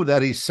reason for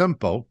that is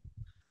simple.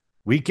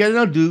 We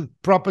cannot do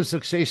proper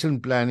succession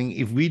planning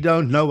if we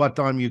don't know what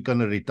time you're going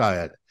to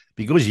retire.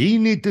 Because you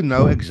need to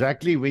know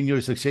exactly when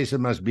your successor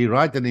must be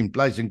right and in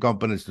place and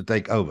competence to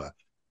take over.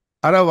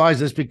 Otherwise,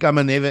 this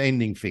becomes a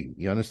never-ending thing.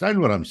 You understand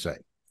what I'm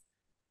saying?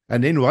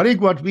 And then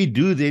what we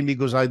do then,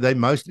 because they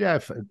mostly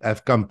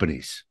have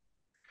companies.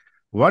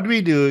 What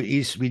we do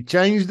is we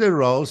change the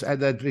roles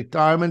at that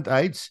retirement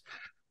age.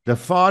 The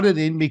father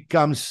then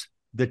becomes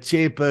the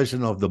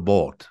chairperson of the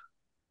board.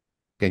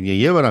 Can you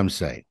hear what I'm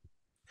saying?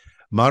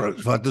 Maar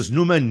wat ons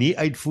noem 'n nie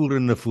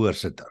uitvoerende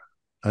voorsitter,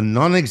 a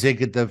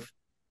non-executive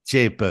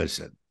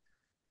chairperson.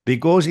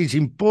 Because it's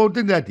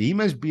important that he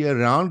must be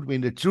around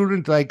when the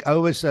children take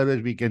over so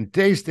that we can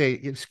test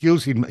their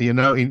skills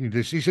in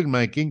decision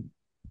making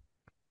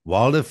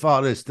while the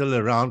father is still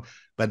around,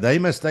 but they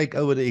must take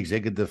over the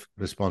executive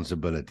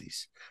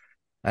responsibilities.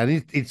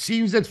 And it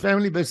seems that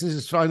family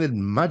businesses find it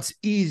much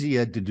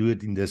easier to do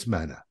it in this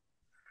manner.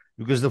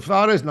 Because the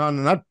father is now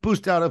not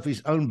pushed out of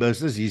his own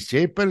business. He's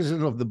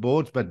chairperson of the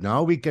boards, but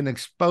now we can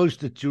expose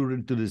the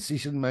children to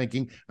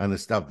decision-making and the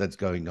stuff that's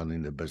going on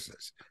in the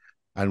business.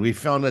 And we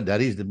found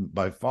that is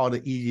by far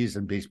the easiest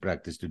and best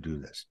practice to do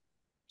this.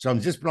 So I'm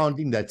just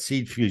planting that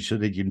seed for you so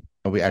that you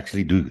we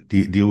actually do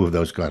deal with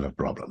those kind of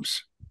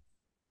problems.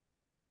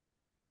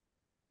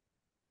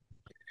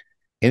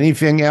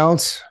 Anything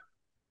else?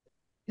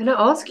 Can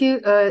I ask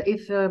you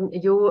if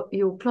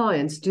your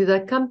clients, do they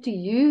come to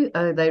you?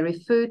 They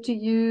refer to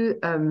you?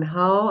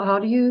 How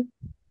do you?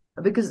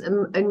 Because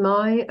in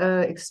my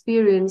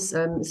experience,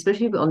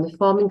 especially on the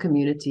farming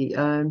community,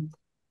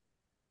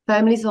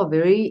 families are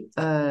very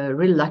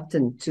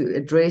reluctant to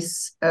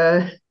address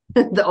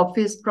the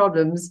obvious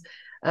problems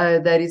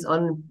that is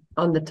on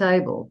the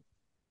table,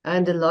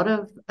 and a lot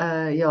of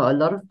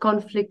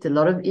conflict, a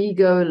lot of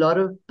ego, a lot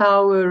of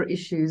power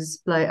issues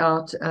play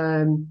out.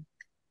 I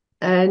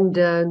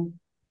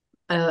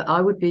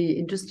would be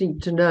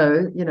interested to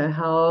know,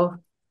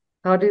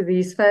 how do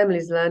these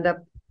families land up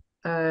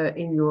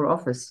in your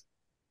office?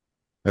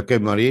 Okay,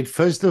 Mariette,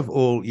 first of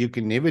all, you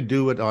can never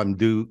do what I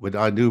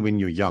do when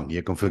you're young.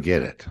 You can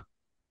forget it.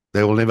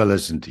 They will never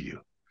listen to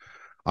you.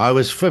 I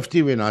was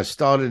 50 when I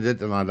started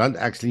it, and I don't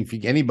actually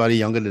think anybody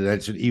younger than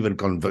that should even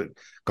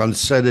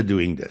consider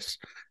doing this,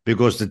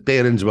 because the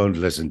parents won't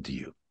listen to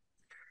you.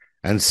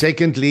 And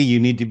secondly, you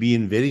need to be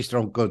in very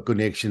strong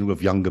connection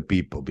with younger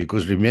people,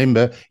 because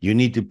remember, you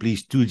need to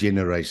please 2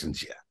 generations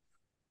here.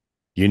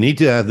 You need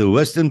to have the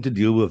wisdom to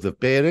deal with the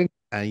parent,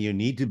 and you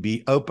need to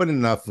be open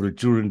enough for the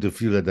children to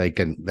feel that they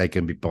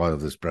can be part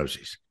of this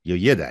process. You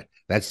hear that?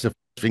 That's the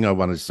first thing I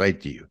want to say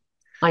to you.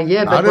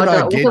 Yeah, but what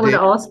I also want to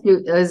ask you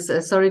is,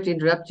 sorry to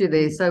interrupt you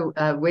there. So,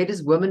 where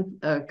does women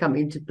come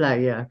into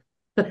play? Yeah.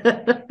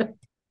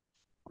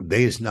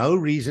 There is no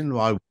reason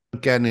why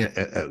one can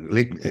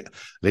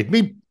let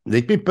me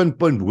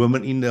pinpoint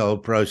women in the whole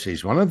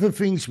process. One of the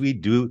things we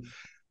do,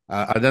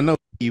 I don't know if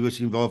he was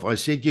involved. I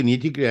said you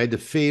need to create a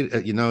fair,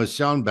 a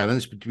sound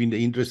balance between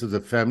the interests of the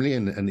family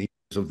and the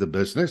interests of the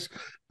business.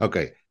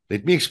 Okay,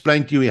 let me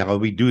explain to you how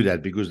we do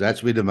that, because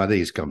that's where the mother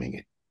is coming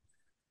in.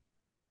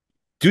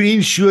 To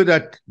ensure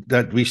that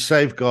we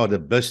safeguard the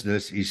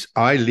business,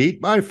 I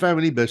lead my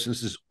family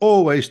businesses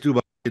always to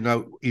what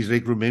is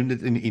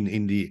recommended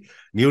in the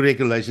new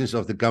regulations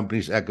of the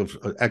Companies Act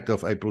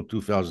of April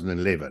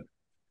 2011.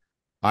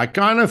 I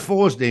kind of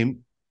force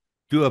them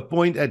to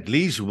appoint at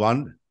least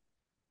one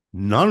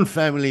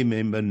non-family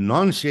member,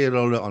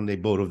 non-shareholder on their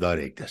board of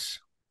directors.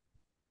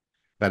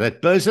 But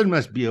that person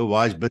must be a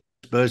wise business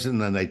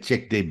person, and they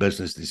check their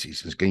business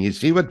decisions. Can you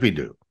see what we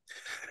do?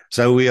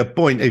 So we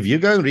appoint, if you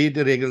go and read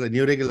the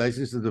new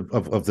regulations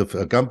of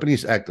the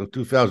Companies Act of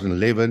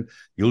 2011,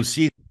 you'll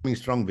see something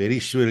strong very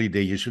surely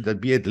there. You should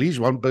be at least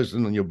one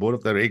person on your board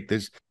of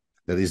directors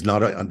that is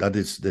not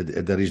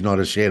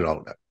a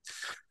shareholder.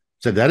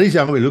 So that is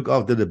how we look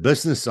after the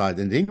business side.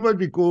 And then what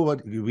we call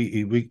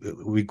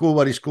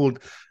what is called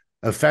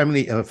a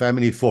family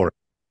forum,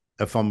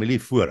 a family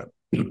forum.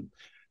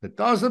 The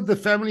task of the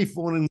family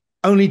forum is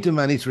only to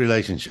manage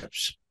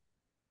relationships.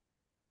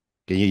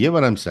 Can you hear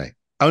what I'm saying?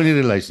 Only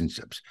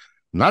relationships,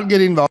 not get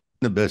involved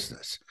in the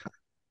business.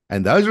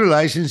 And those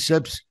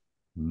relationships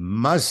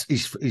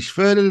is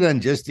further than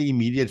just the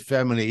immediate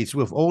family. It's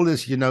with all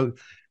this, hierdie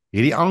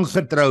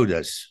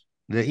aangetrouwdes,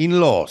 the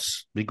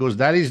in-laws, because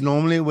that is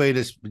normally where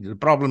the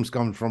problems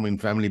come from in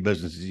family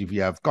businesses. If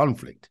you have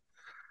conflict,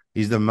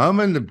 is the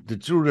moment the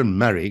children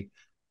marry,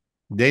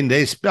 then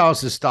their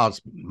spouses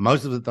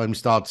most of the time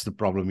starts the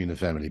problem in the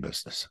family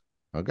business.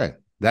 Okay,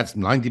 that's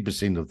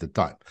 90% of the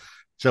time.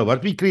 So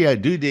what we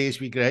do there is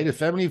we create a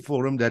family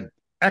forum that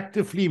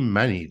actively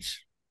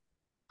manage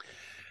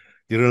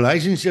the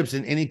relationships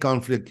and any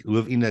conflict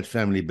within that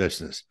family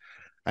business.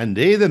 And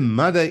there the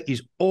mother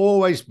is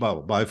always,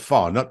 by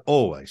far, not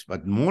always,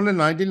 but more than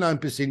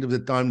 99% of the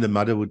time, the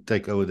mother would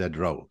take over that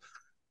role.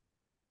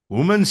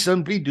 Women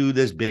simply do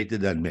this better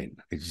than men.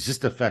 It's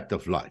just a fact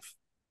of life.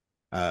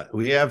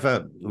 We have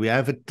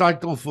a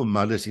title for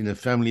mothers in a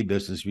family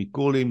business. We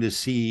call them the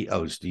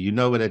CEOs. Do you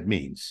know what that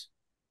means?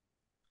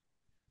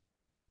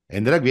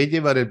 Hendrik, weet jy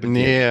wat dit beteken?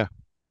 Nee.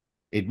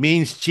 It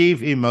means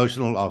Chief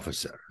Emotional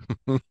Officer.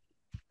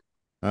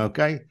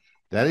 Okay?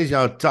 That is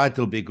our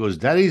title, because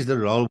that is the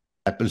role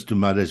that happens to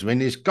mothers. When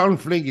there's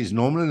conflict, it's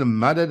normally the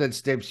mother that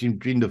steps in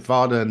between the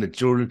father and the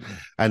children,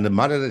 and the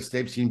mother that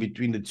steps in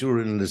between the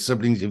children and the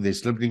siblings, if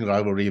there's sibling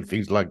rivalry and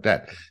things like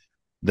that.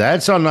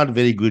 Dads are not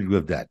very good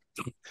with that.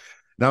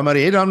 Now,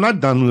 Mariette, I'm not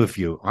done with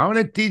you. I want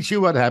to teach you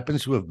what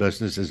happens with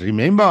businesses.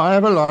 Remember, I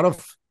have a lot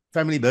of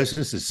family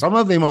businesses. Some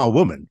of them are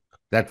women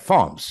that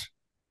farms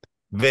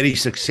very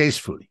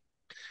successfully.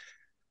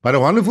 But a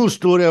wonderful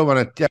story I want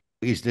to tell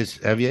you is this.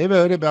 Have you ever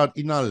heard about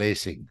Ina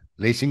Lessing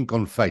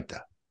Confeiter?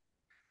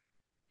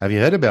 Have you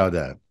heard about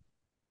that?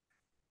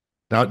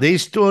 Now, their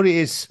story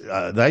is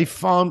they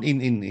farmed in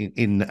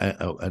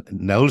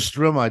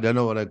Nelstroom. I don't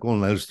know what I call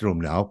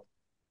Nelstroom now.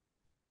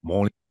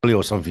 Molly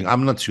or something.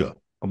 I'm not sure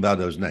about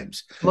those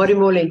names.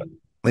 Morimole.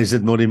 Is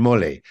it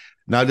Morimole?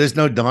 Now, there's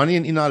no Donnie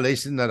and Ina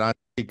Lessing that I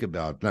speak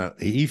about. Now,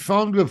 he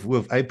farmed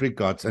with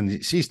apricots,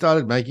 and she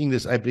started making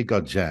this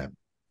apricot jam.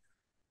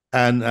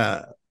 And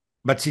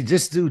but she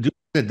just do it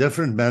in a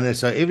different manner.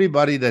 So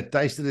everybody that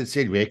tasted it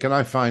said, "Where can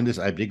I find this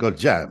apricot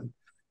jam?"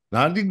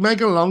 Now, to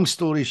make a long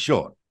story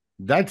short,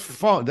 that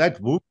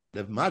woman,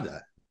 the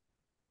mother,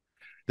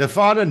 The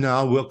father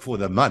now work for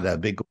the mother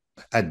because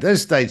at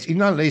this stage,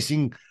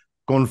 inhalation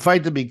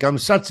confide to become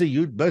such a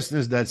huge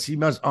business that she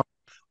must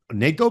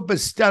net op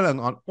bestelling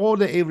on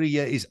order every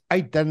year is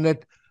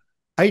 800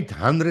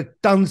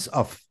 tons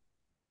of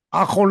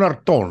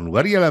 800 ton.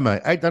 Hoor julle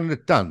my?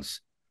 800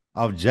 tons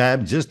of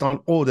jam just on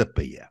order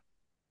per year.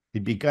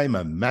 It became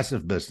a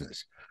massive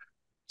business.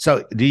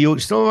 So do you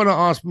still want to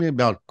ask me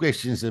about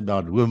questions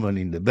about women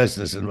in the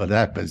business and what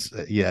happens?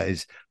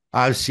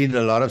 I've seen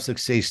a lot of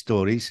success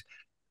stories,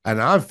 and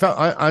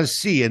I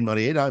see in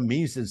Marietta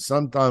means that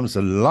sometimes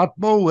a lot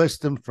more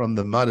wisdom from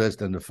the mothers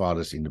than the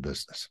fathers in the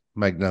business.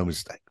 Make no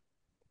mistake.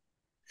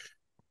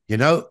 You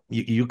know,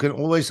 you can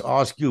always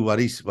ask you what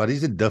is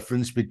the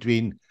difference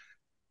between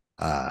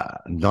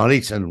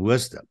knowledge and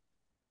wisdom.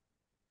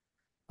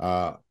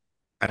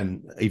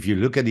 And if you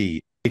look at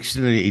the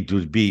dictionary, it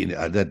would be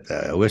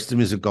that wisdom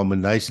is a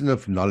combination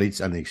of knowledge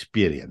and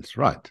experience,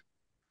 right?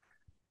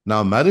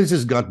 Now, mothers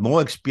has got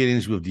more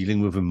experience with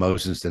dealing with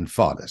emotions than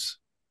fathers.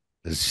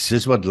 This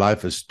is what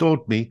life has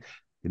taught me,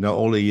 you know,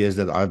 all the years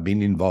that I've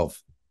been involved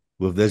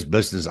with this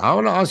business. I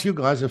want to ask you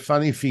guys a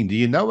funny thing. Do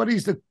you know what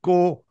is the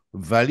core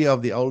value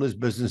of the oldest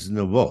business in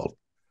the world?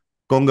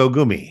 Congo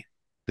Gumi,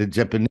 the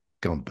Japanese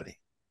company.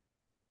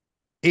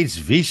 It's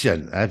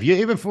vision. Have you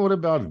ever thought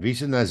about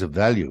vision as a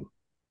value?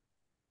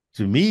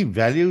 To me,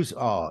 values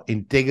are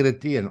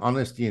integrity and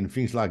honesty and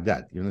things like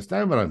that. You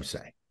understand what I'm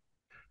saying?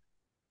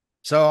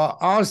 So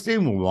I asked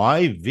them,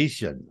 why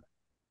vision?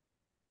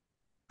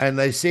 And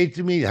they said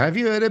to me, have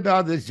you heard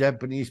about this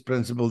Japanese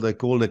principle they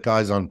call the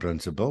Kaizen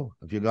principle?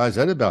 Have you guys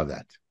heard about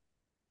that?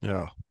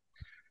 Yeah.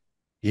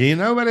 You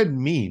know what it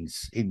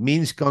means? It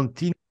means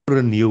continual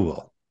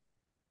renewal.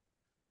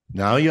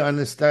 Now you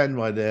understand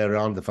why they're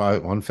around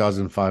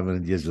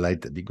 1,500 years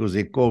later, because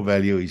their core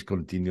value is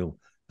continual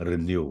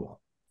renewal.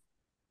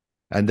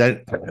 And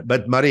then,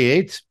 but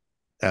Mariette,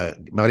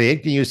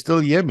 can you still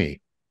hear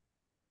me?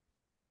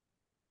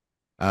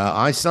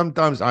 I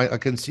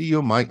can see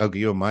your mic. Okay,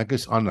 your mic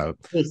is on now.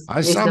 Yes,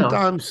 I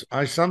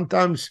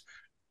sometimes,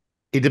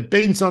 it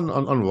depends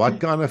on what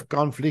kind of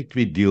conflict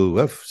we deal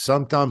with.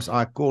 Sometimes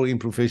I call in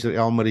Professor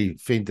Elmarie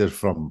Venter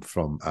from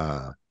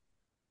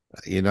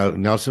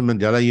Nelson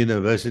Mandela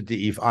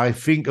University. If I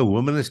think a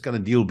woman is going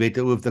to deal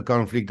better with the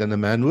conflict than a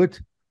man would,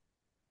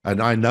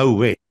 and I know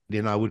where,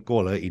 then I would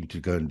call her in to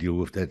go and deal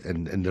with that.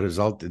 And the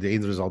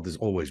end result is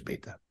always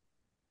better.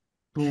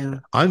 Yeah.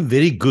 I'm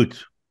very good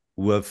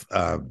with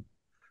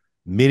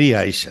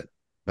mediation,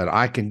 but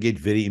I can get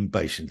very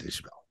impatient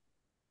as well.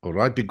 All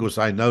right, because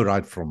I know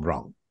right from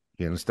wrong.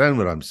 You understand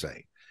what I'm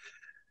saying?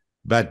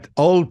 But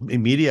all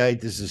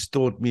mediators has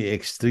taught me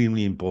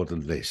extremely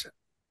important lesson.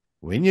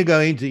 When you go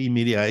into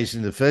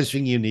mediation, the first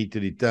thing you need to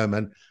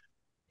determine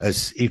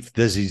is if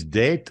this is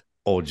dead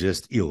or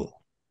just ill.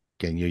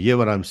 Can you hear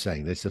what I'm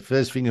saying? That's the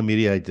first thing a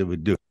mediator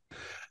would do.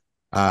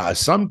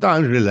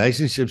 Sometimes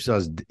relationships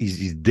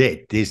is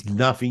dead. There's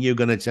nothing you're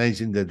going to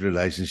change in that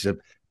relationship,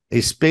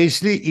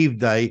 especially if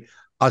they,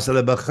 as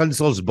hulle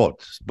beginsels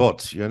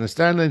bots. You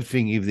understand that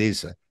thing? If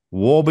there's a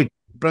war between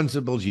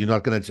principles, you're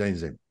not going to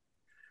change them.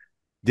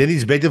 Then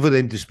it's better for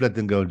them to split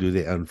and go and do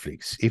their own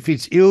fix. If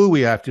it's ill,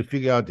 we have to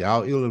figure out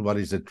how ill and what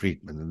is the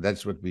treatment, and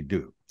that's what we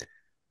do.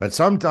 But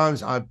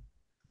sometimes I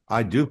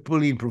do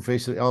pull in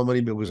Professor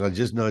Elmarie because I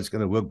just know it's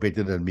going to work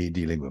better than me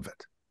dealing with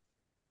it.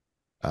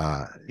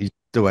 It's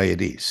the way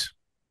it is.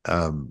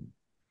 And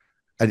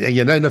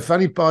you know, the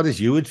funny part is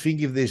you would think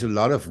if there's a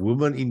lot of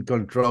women in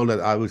control that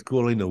I would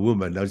call in a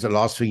woman. That's the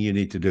last thing you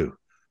need to do.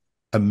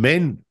 A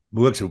man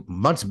works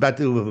much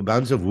better with a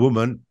bunch of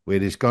women where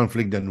there's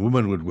conflict than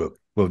women would work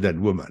with that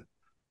woman.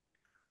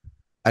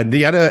 And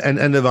the other,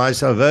 and the vice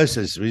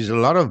versa. There's a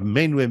lot of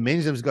men where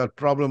men have got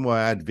problem where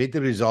I had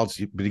better results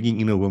bringing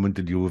in a woman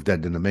to deal with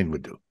that than a man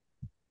would do.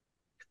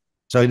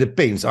 So it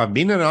depends. I've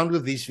been around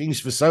with these things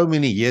for so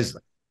many years.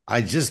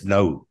 I just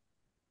know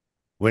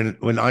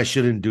when I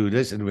shouldn't do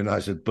this and when I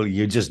should pull.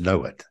 You just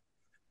know it.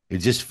 You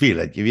just feel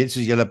it. Jy weet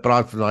soos jy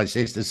praat van daai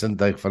sesde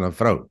sintuig van 'n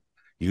vrou.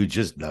 You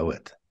just know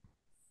it.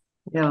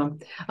 Yeah,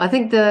 I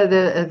think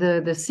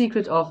the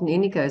secret of, in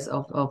any case,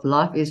 of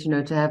life is, you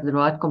know, to have the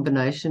right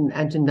combination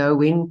and to know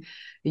when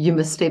you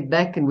must step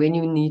back and when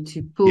you need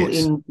to pull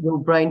in your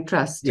brain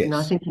trust. Yes. And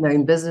I think, you know,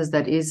 in business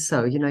that is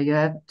so. You know, you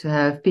have to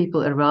have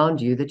people around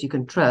you that you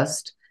can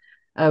trust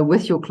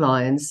with your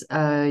clients.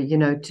 You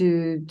know,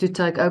 to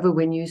take over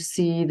when you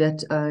see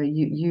that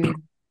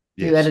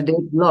you're at a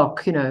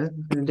deadlock. You know,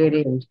 a dead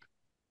end.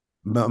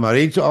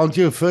 Marie, to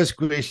answer your first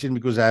question,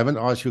 because I haven't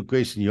asked you a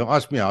question. You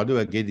asked me, how do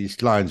I get these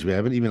clients? We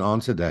haven't even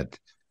answered that.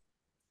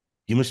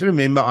 You must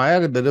remember, I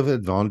had a bit of an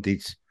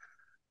advantage.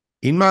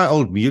 In my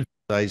old music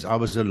days, I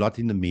was a lot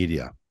in the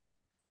media.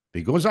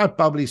 Because I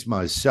published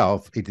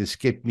myself, it has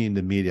kept me in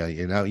the media.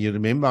 You know, you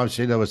remember I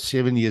said I was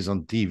 7 years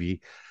on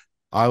TV.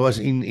 I was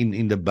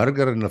in the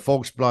Burger and the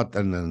Volksblad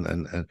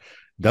and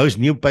those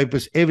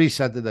newspapers every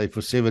Saturday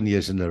for 7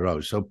 years in a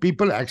row. So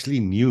people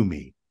actually knew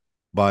me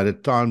by the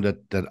time that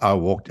I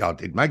walked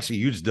out. It makes a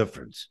huge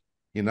difference.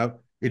 You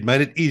know, it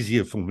made it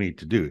easier for me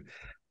to do.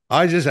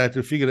 I just had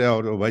to figure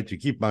out a way to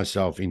keep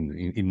myself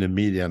in the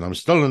media, and I'm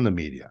still in the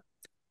media.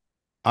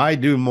 I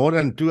do more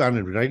than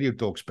 200 radio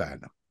talks per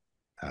annum.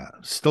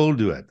 Still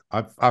do it.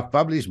 I've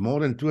published more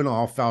than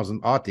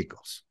 2,500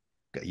 articles.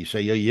 Okay, you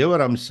say, you hear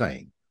what I'm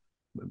saying?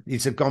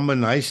 It's a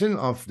combination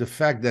of the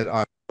fact that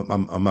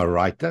I'm a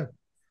writer.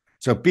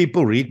 So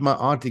people read my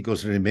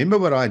articles. Remember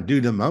what I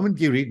do. The moment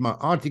you read my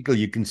article,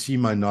 you can see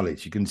my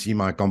knowledge. You can see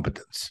my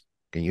competence.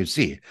 Can you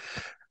see?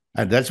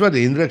 And that's what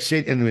Diederichs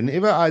said. And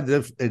whenever I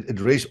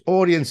address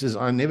audiences,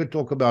 I never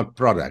talk about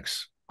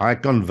products. I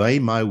convey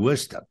my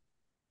wisdom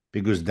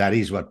because that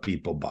is what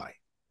people buy.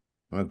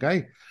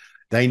 Okay?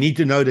 They need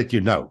to know that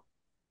you know.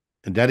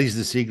 And that is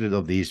the secret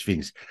of these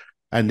things.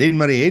 And then,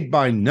 Mariette,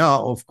 by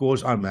now, of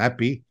course, I'm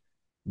happy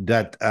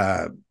that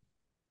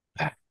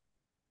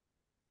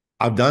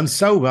I've done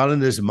so well in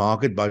this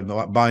market.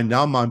 By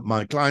now,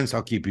 my clients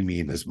are keeping me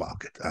in this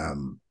market.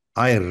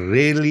 I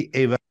rarely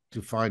ever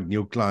to find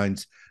new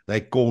clients. They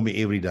call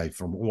me every day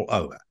from all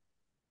over.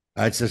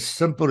 It's a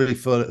simple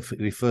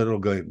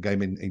referral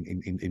game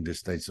in the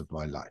states of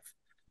my life.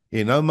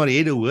 You know,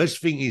 Mariette, the worst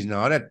thing is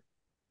now that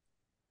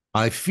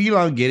I feel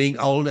I'm getting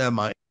older,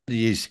 my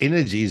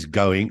energy is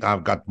going,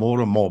 I've got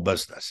more and more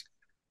business.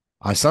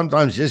 I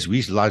sometimes just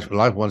wish life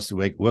wants to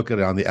work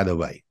around the other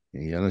way.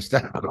 You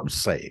understand what I'm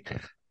saying?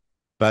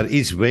 But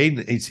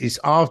it's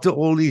after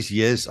all these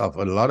years of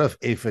a lot of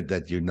effort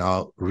that you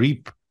now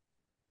reap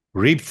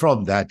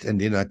from that,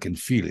 and then I can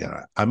feel it.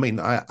 I mean,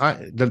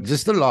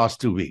 just the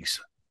last 2 weeks,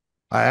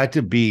 I had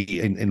to be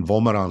in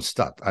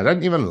Wolmaranstad. I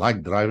don't even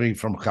like driving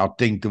from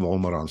Gauteng to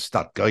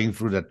Wolmaranstad, going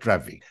through the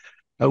traffic.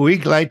 A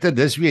week later,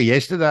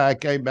 yesterday, I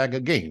came back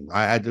again.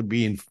 I had to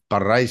be in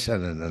Paris,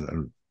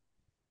 and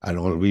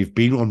we've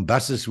been on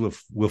buses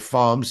with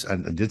farms,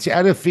 and that's the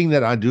other thing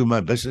that I do my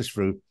business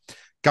through.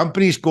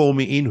 Companies call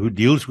me in who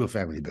deals with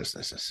family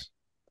businesses,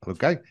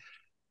 okay?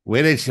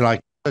 Whether it's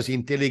like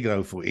in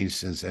Telegraph, for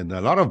instance, and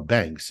a lot of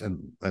banks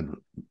and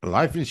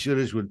life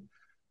insurers would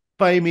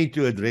pay me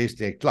to address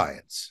their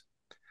clients.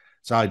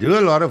 So I do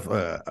a lot of,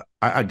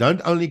 I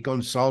don't only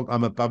consult,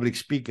 I'm a public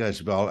speaker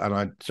as well, and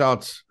I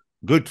charge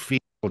good fee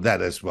for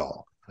that as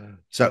well.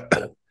 So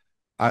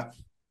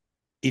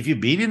if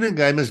you've been in the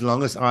game as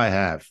long as I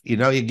have, you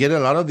know, you get a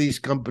lot of these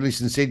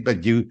companies and said,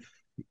 but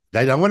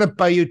they don't want to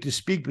pay you to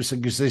speak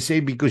because they say,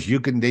 because you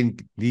can then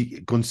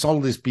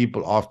consult these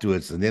people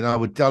afterwards. And then I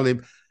would tell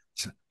them,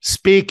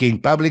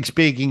 public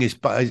speaking is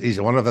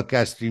one of the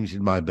cash streams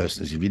in my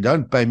business. If you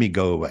don't pay me,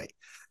 go away.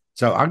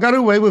 So I got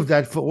away with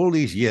that for all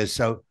these years.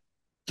 So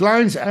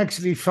clients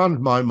actually fund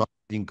my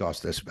marketing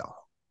cost as well.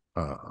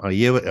 I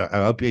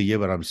hope you hear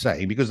what I'm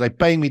saying, because they're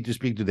paying me to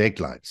speak to their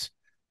clients.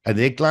 And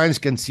their clients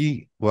can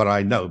see what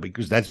I know,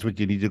 because that's what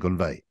you need to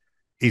convey,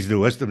 is the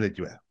wisdom that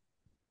you have.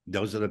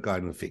 Those are the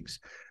kind of things.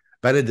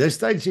 But at this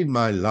stage in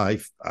my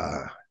life,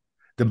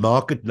 the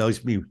market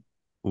knows me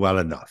well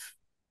enough.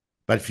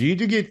 But for you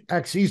to get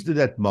access to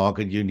that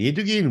market, you need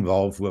to get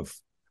involved with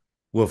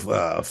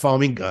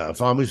farming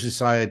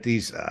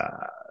societies.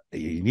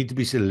 You need to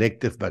be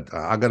selective, but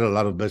I got a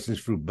lot of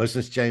business through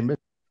business chambers.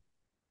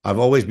 I've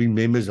always been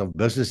members of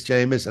business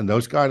chambers and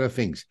those kind of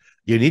things.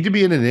 You need to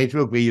be in a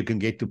network where you can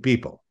get to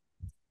people.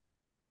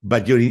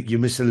 But you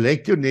must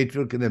select your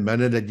network in a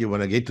manner that you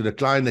want to get to the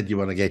client that you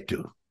want to get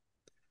to.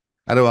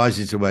 Otherwise,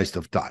 it's a waste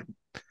of time.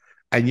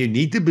 And you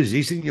need to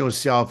position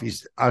yourself.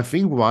 I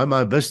think why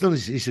my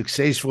business is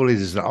successful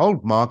is the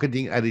old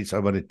marketing adage I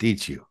want to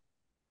teach you.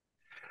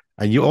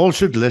 And you all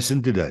should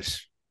listen to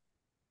this.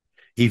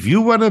 If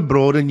you want to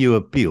broaden your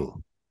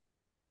appeal,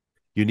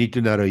 you need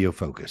to narrow your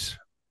focus.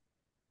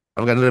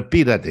 I'm going to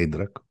repeat that,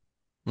 Hendrik.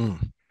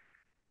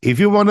 If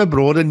you want to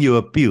broaden your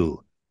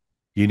appeal,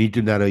 you need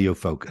to narrow your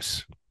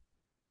focus.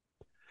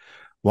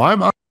 Why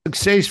am I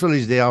successful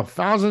is there are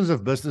thousands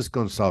of business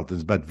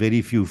consultants, but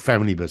very few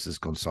family business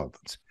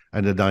consultants.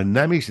 And the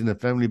dynamics in the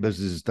family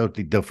business is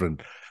totally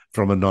different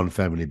from a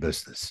non-family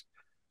business.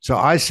 So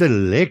I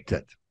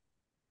selected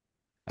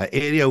an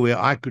area where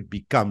I could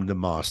become the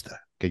master.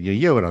 Can you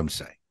hear what I'm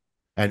saying?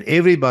 And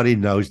everybody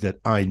knows that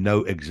I know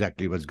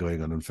exactly what's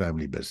going on in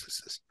family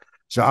businesses.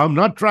 So I'm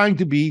not trying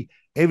to be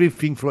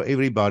everything for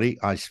everybody.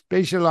 I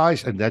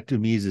specialize, and that to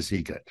me is the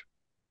secret.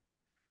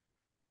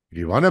 If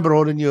you want to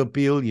broaden your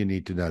appeal, you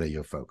need to narrow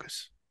your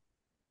focus.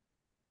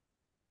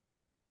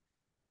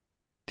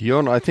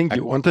 Dion, I think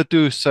you wanted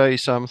to say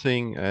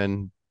something,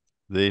 and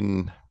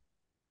then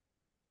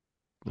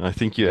I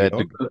think you had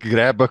to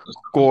grab a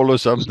call or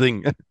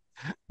something.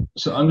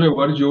 So, Andre,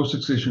 what is your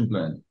succession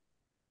plan?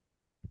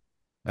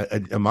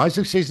 My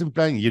succession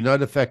plan, you know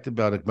the fact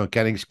about it,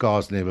 mechanics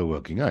cars never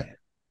working, eh?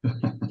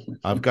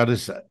 I've got to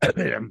say,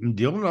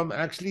 Dion, I'm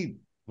actually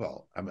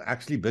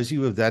busy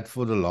with that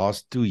for the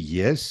last 2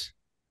 years.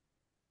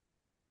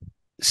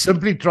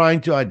 Simply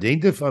trying to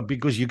identify,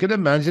 because you can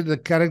imagine the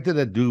character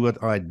that do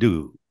what I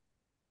do.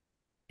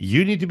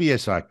 You need to be a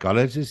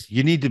psychologist.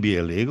 You need to be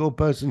a legal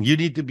person. You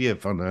need to be a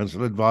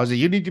financial advisor.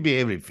 You need to be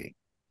everything.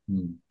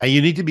 And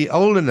you need to be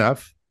old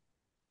enough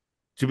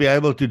to be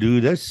able to do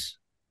this.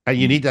 And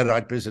you need the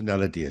right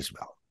personality as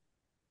well.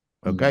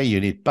 Okay, you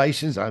need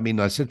patience. I mean,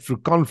 I sit through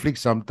conflict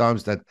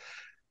sometimes that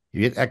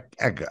jy weet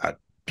ek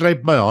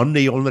kruip my hande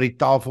hier onder die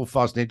tafel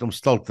vas net om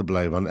stil te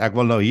bly want ek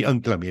wil nou hier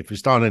inklim, jy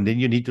verstaan, and then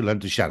you need to learn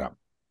to shut up.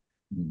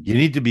 You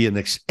need to be an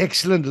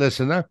excellent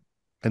listener,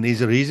 and there's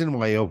a reason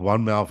why you have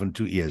one mouth and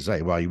two ears,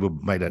 why you were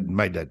made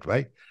that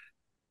way.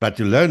 But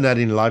to learn that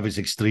in life is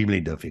extremely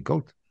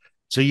difficult.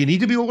 So you need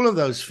to be all of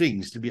those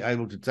things to be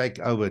able to take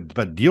over.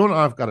 But Dion,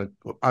 I've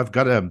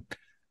got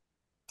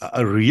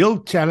a real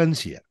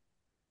challenge here.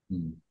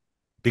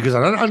 Because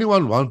I don't only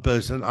want one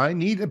person, I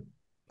need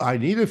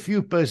a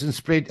few persons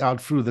spread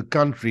out through the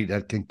country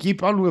that can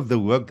keep on with the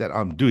work that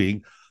I'm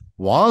doing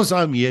whilst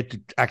I'm here to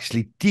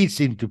actually teach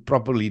them to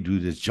properly do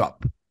this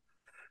job.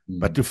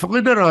 But to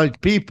find the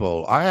right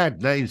people, I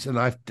had names, and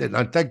I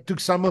took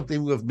some of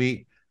them with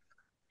me.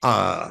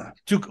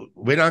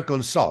 When I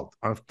consult,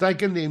 I've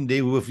taken them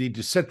there with me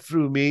to sit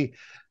through me,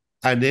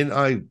 and then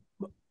I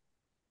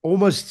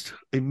almost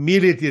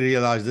immediately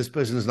realized this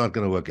person is not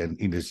going to work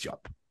in this job.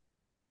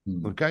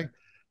 Okay?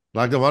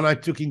 Like the one I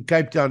took in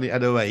Cape Town the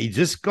other way, he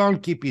just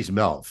can't keep his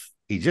mouth.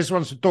 He just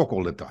wants to talk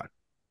all the time.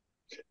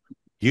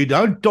 You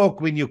don't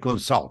talk when you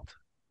consult.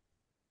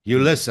 You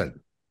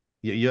listen.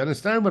 You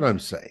understand what I'm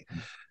saying?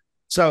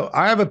 So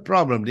I have a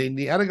problem. Then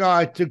the other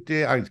guy I took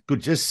there, I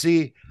could just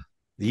see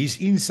his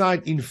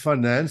insight in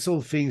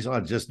financial things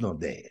are just not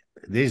there.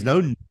 There's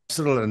no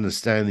natural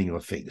understanding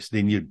of things.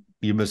 Then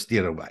you must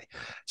steer away.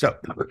 So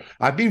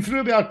I've been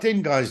through about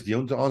 10 guys,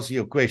 Dion, to answer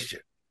your question.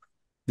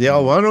 There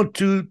are one or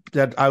two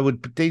that I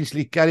would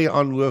potentially carry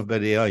on with,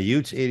 but there are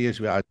huge areas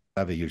where I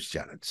have a huge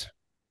challenge.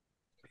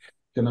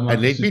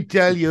 And let me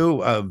tell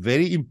you, a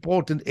very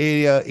important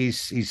area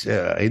is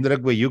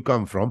Hendrik, where you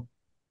come from.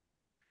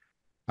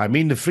 I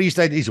mean, the Free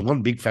State is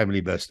one big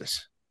family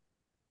business.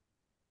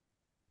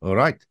 All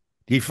right?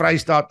 Die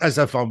Vrystaat is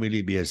 'n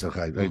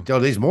familiebesigheid. I tell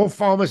there's more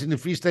farmers in the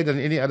Free State than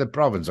any other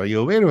province. Are you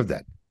aware of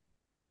that?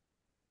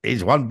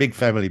 It's one big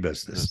family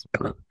business.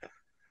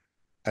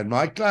 And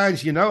my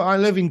clients, I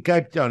live in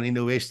Cape Town in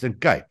the Western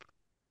Cape.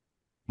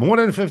 More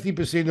than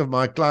 50% of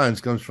my clients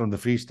comes from the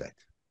Free State.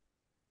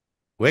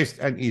 West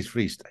and East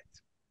Free State.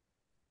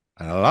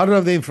 And a lot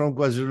of them from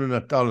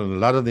KwaZulu-Natal and a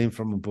lot of them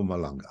from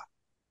Mpumalanga.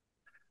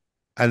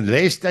 And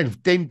less than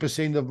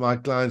 10% of my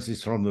clients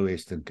is from the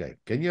Western Cape.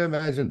 Can you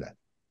imagine that?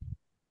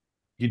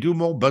 You do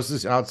more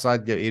business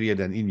outside your area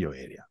than in your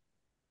area.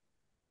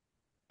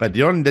 But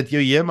Dion, that you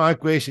hear my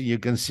question, you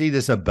can see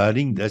there's a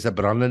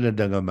brandende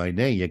ding on my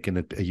name.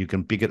 You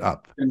can pick it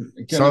up.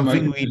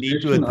 Something we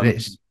need to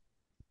address.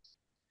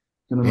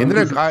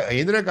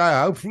 Hendrik,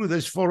 I hope through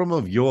this forum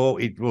of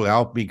it will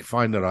help me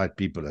find the right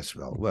people as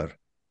well. Hoor.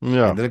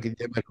 Ja. Hendrik, het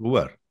jy my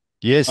gehoor?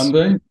 Yes.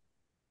 André,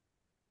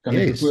 kan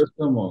ek Yes. een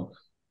voorstel maak?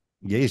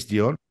 Yes,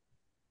 Dion.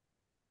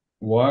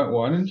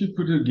 Why don't you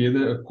put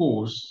together a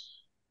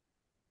course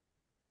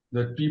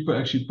that people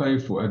actually pay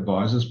for,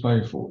 advisors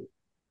pay for?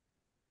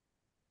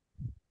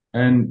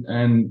 And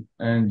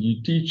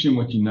you teach them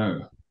what you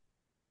know.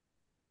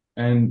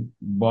 And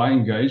by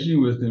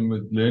engaging with them,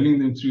 with learning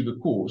them through the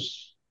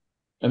course,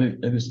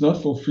 and it's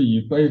not for free,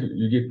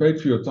 you get paid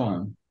for your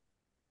time.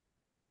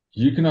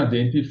 You can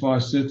identify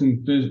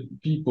certain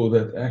people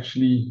that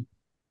actually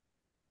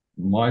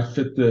might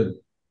fit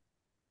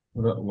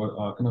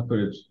how can I put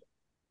it?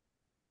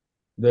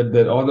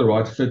 That are the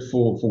right fit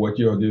for what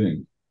you are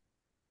doing.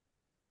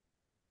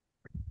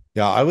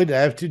 Yeah, I would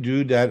have to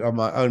do that on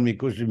my own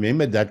because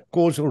remember that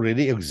course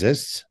already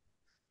exists.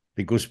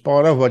 Because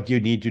part of what you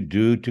need to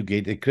do to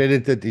get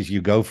accredited is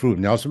you go through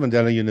Nelson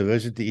Mandela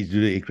University is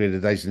do the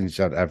accreditation in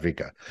South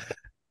Africa.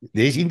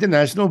 There's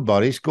international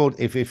bodies called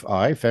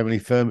FFI, Family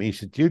Firm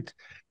Institute,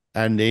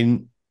 and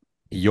then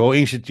your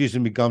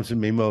institution becomes a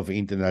member of an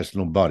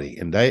international body.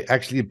 And they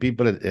actually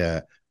people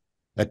that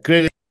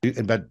accredit you,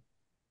 but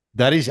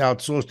that is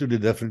outsourced to the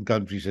different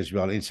countries as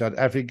well. In South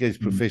Africa, it's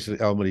Professor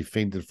Elmarie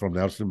Venter from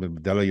Nelson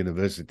Mandela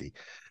University.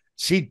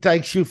 She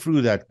takes you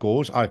through that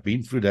course. I've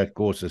been through that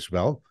course as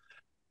well.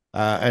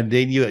 And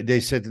then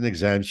there's certain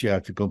exams you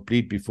have to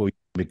complete before you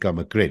become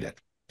accredited.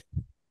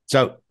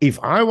 So if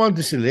I want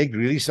to select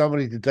really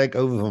somebody to take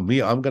over from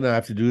me, I'm going to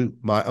have to do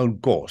my own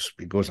course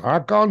because I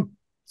can't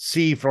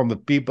see from the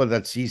people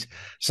that sees.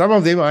 Some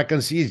of them I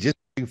can see is just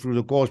going through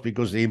the course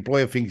because the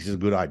employer thinks it's a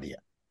good idea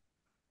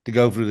to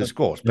go through this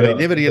course, but they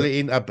never really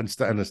end up and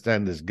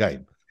understand this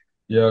game.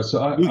 Yeah,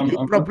 so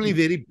you're probably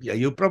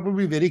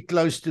very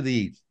close to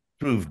the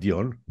truth,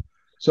 Dion.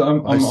 So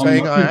I'm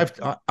saying I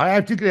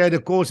have to create a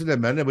course in a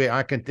manner where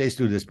I can test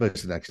who this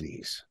person actually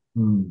is.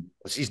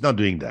 She's not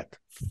doing that.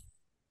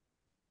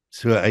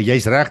 So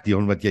jy's reg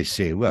Dion wat jy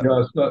sê, hoor.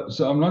 Yeah,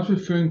 so I'm not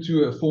referring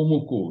to a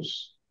formal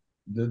course.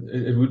 That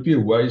it would be a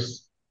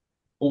waste.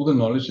 All the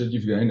knowledge that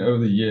you've gained over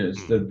the years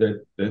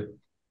that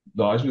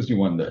dies with you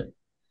one day.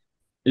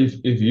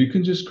 If you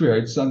can just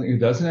create something, it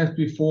doesn't have to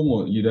be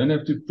formal. You don't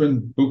have to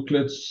print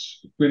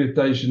booklets,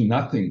 accreditation,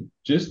 nothing.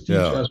 Just teach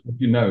us what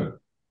you know.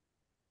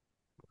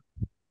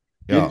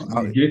 Yeah,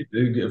 you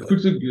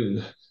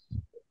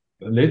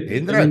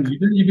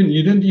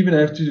don't even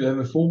have to have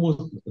a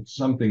formal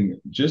something.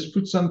 Just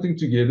put something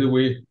together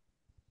where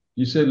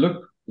You said, look,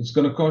 it's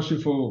going to cost you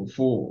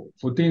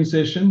for 10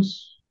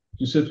 sessions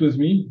to sit with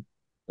me.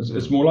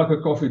 It's more like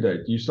a coffee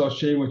date. You start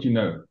sharing what you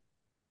know.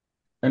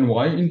 And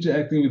while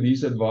interacting with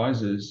these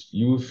advisors,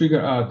 you will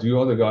figure out who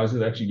are the guys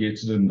that actually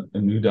gets it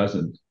and who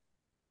doesn't.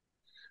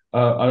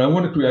 I don't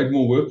want to create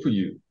more work for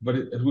you, but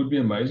it would be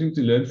amazing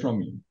to learn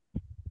from you.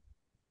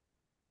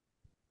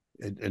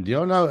 Do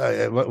you know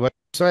wat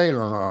sê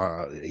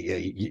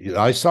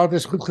I saw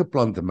this goed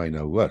geplant in my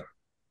nou, hoor.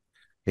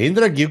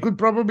 Hendrik, you could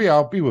probably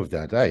help me with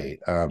that, hey?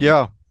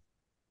 Yeah.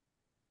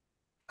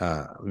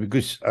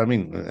 Because I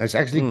mean, it's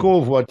actually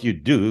cool what you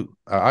do.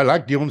 I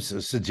like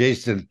Dion's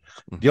suggestion.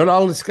 Dion,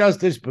 I'll discuss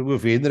this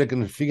with Hendrik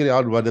and figure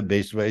out what the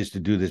best way is to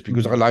do this,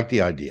 because I like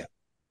the idea.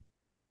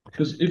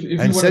 Because if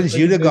and you since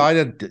you're the guy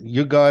that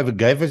you guys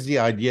gave us the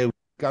idea, we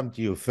come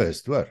to you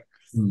first, what?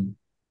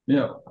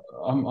 Yeah,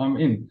 I'm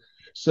in.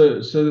 So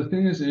the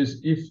thing is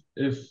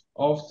if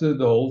after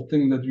the whole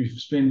thing that we've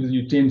spent with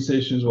you, 10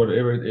 sessions,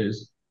 whatever it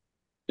is,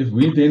 if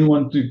we then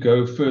want to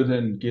go further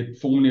and get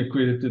formally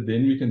accredited,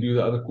 then we can do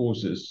the other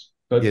courses.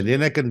 But yeah,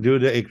 then I can do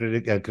the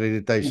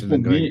accreditation. For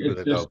and me, go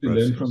it's just to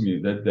learn from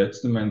you.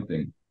 That's the main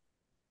thing.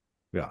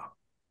 Yeah.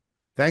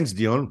 Thanks,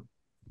 Dion.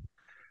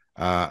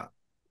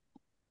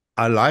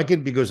 I like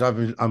it because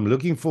I'm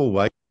looking for a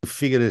way to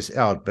figure this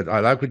out, but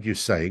I like what you're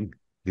saying,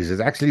 because it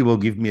actually will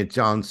give me a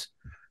chance.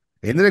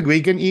 Hendrik,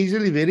 we can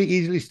very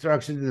easily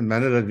structure it in a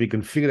manner that we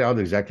can figure out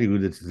exactly who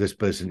this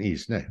person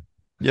is. No?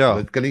 Yeah.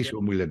 That kan nie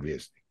so moeilik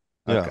wees.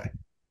 Yeah. Okay.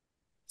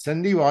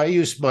 Cindy, why are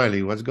you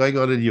smiling? What's going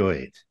on in your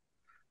head?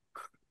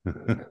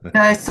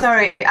 No,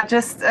 sorry.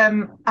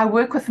 I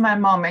work with my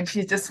mom and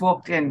she just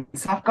walked in.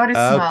 So I've got to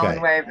smile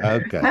and wave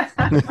at her.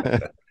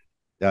 Okay.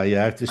 Yeah, you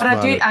have to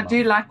smile. But I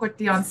do like what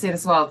Dion said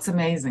as well. It's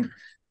amazing.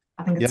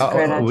 I think it's a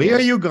great idea. Where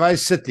are you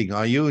guys sitting?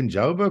 Are you in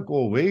Joburg,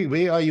 or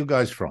where are you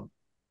guys from?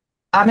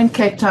 I'm in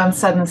Cape Town,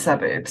 southern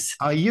suburbs.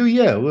 Are you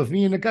here with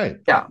me in the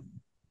Cape? Yeah.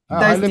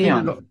 I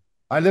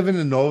live in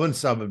the northern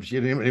suburbs.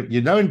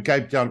 You know, in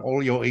Cape Town,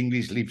 all your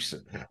English lives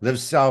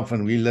south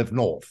and we live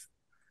north.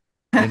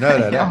 You know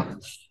that?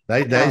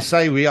 Yeah. They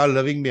say we are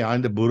living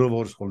behind the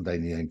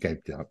Boereworsfontein here in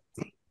Cape Town.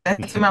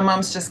 That's where my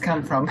mom's just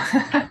come from.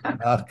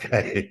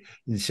 Okay.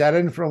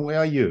 Sharon, from where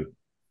are you?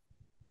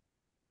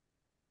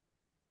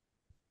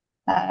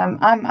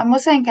 I'm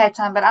also in Cape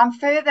Town, but I'm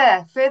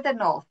further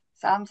north.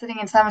 So I'm sitting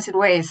in Somerset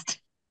West.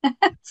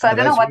 So I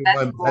don't know what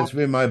that's for. That's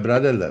where my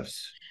brother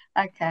lives.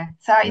 Okay.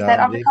 So is that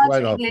Afrikaans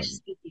or English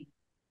speaking?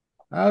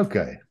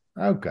 Okay.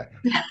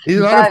 There's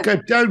a lot of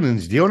Cape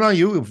Towners.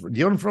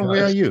 Dion, from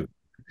where are you?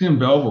 In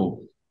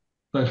Bellville,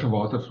 tegen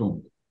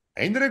Waterfront.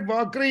 Hendrik,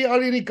 waar kry jy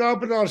al hierdie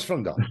Kaapenaars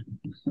vandaan?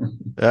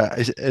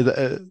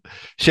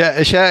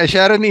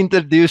 Sharon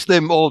introduced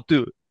them all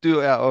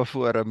to our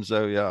forum,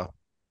 so yeah.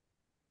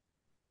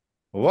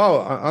 Wow,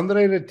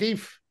 Andre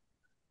Retief.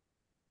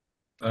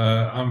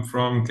 I'm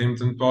from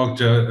Kempton Park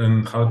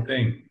in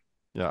Gauteng.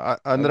 Yeah,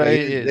 Andre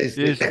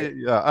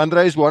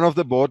is one of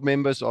the board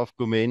members of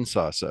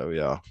Comensa, so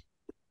yeah.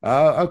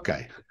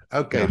 Okay.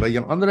 Yeah. But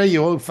Andre,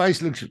 your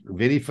face looks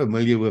very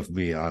familiar with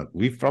me.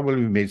 We've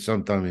probably met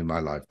sometime in my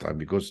lifetime,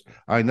 because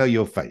I know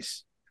your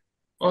face.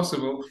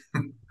 Possible.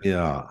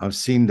 Yeah, I've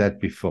seen that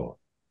before.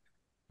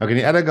 Okay,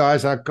 the other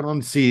guys I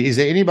can't see. Is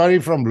there anybody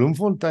from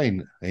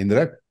Bloemfontein,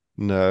 Hendrik?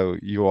 No,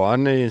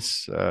 Johan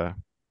is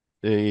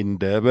in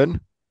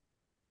Durban.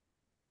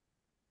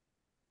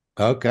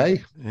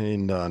 Okay.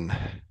 And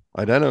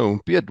I don't know,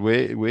 Piet,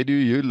 where do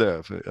you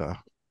live?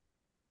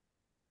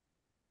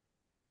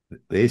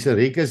 There's a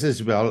Rikus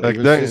as well. He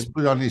was just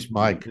put on his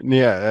mic.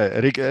 Nee,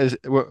 Rikus is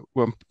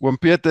oom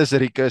Piet is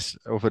Rikus,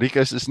 of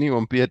Rikus is nie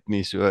oom Piet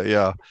nie, so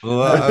ja.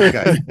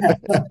 Okay.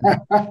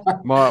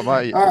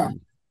 maar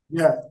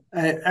ja,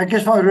 ek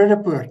is van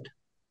Rodepoort.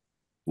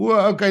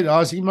 Okay,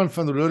 daar's iemand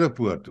van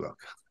Rodepoort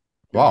ook.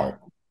 Wow.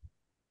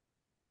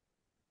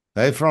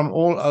 They're from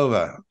all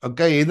over.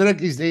 Okay, Hendrik,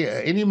 is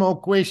there any more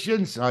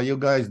questions? Are you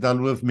guys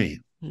done with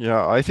me?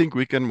 Yeah, I think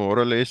we can more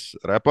or less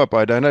wrap up.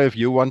 I don't know if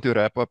you want to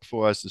wrap up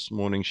for us this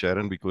morning,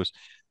 Sharon, because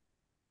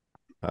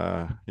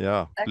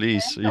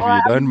please, if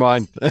you don't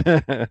mind.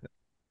 Okay,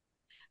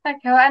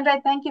 well, Andre,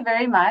 thank you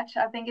very much.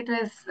 I think it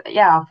was,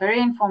 very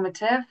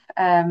informative.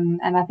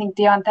 And I think,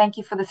 Dion, thank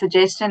you for the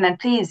suggestion. And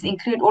please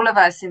include all of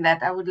us in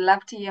that. I would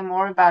love to hear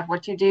more about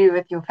what you do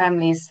with your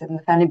families and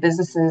the family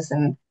businesses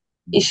and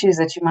issues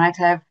that you might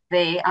have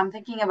there. I'm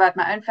thinking about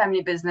my own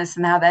family business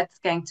and how that's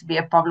going to be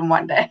a problem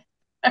one day.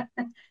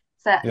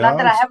 So not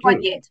that I have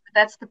one yet, but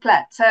that's the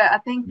plan. So I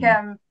think,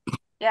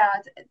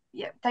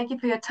 thank you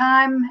for your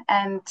time,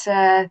 and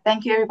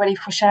thank you everybody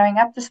for showing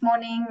up this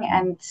morning.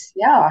 And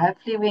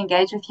hopefully we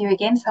engage with you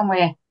again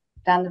somewhere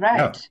down the road.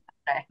 Yeah.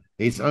 Okay.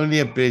 It's only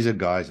a pleasure,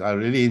 guys. I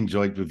really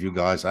enjoyed with you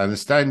guys. I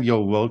understand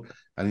your world,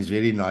 and it's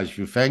very nice.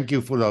 Thank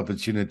you for the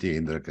opportunity,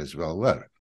 Hendrik, as well.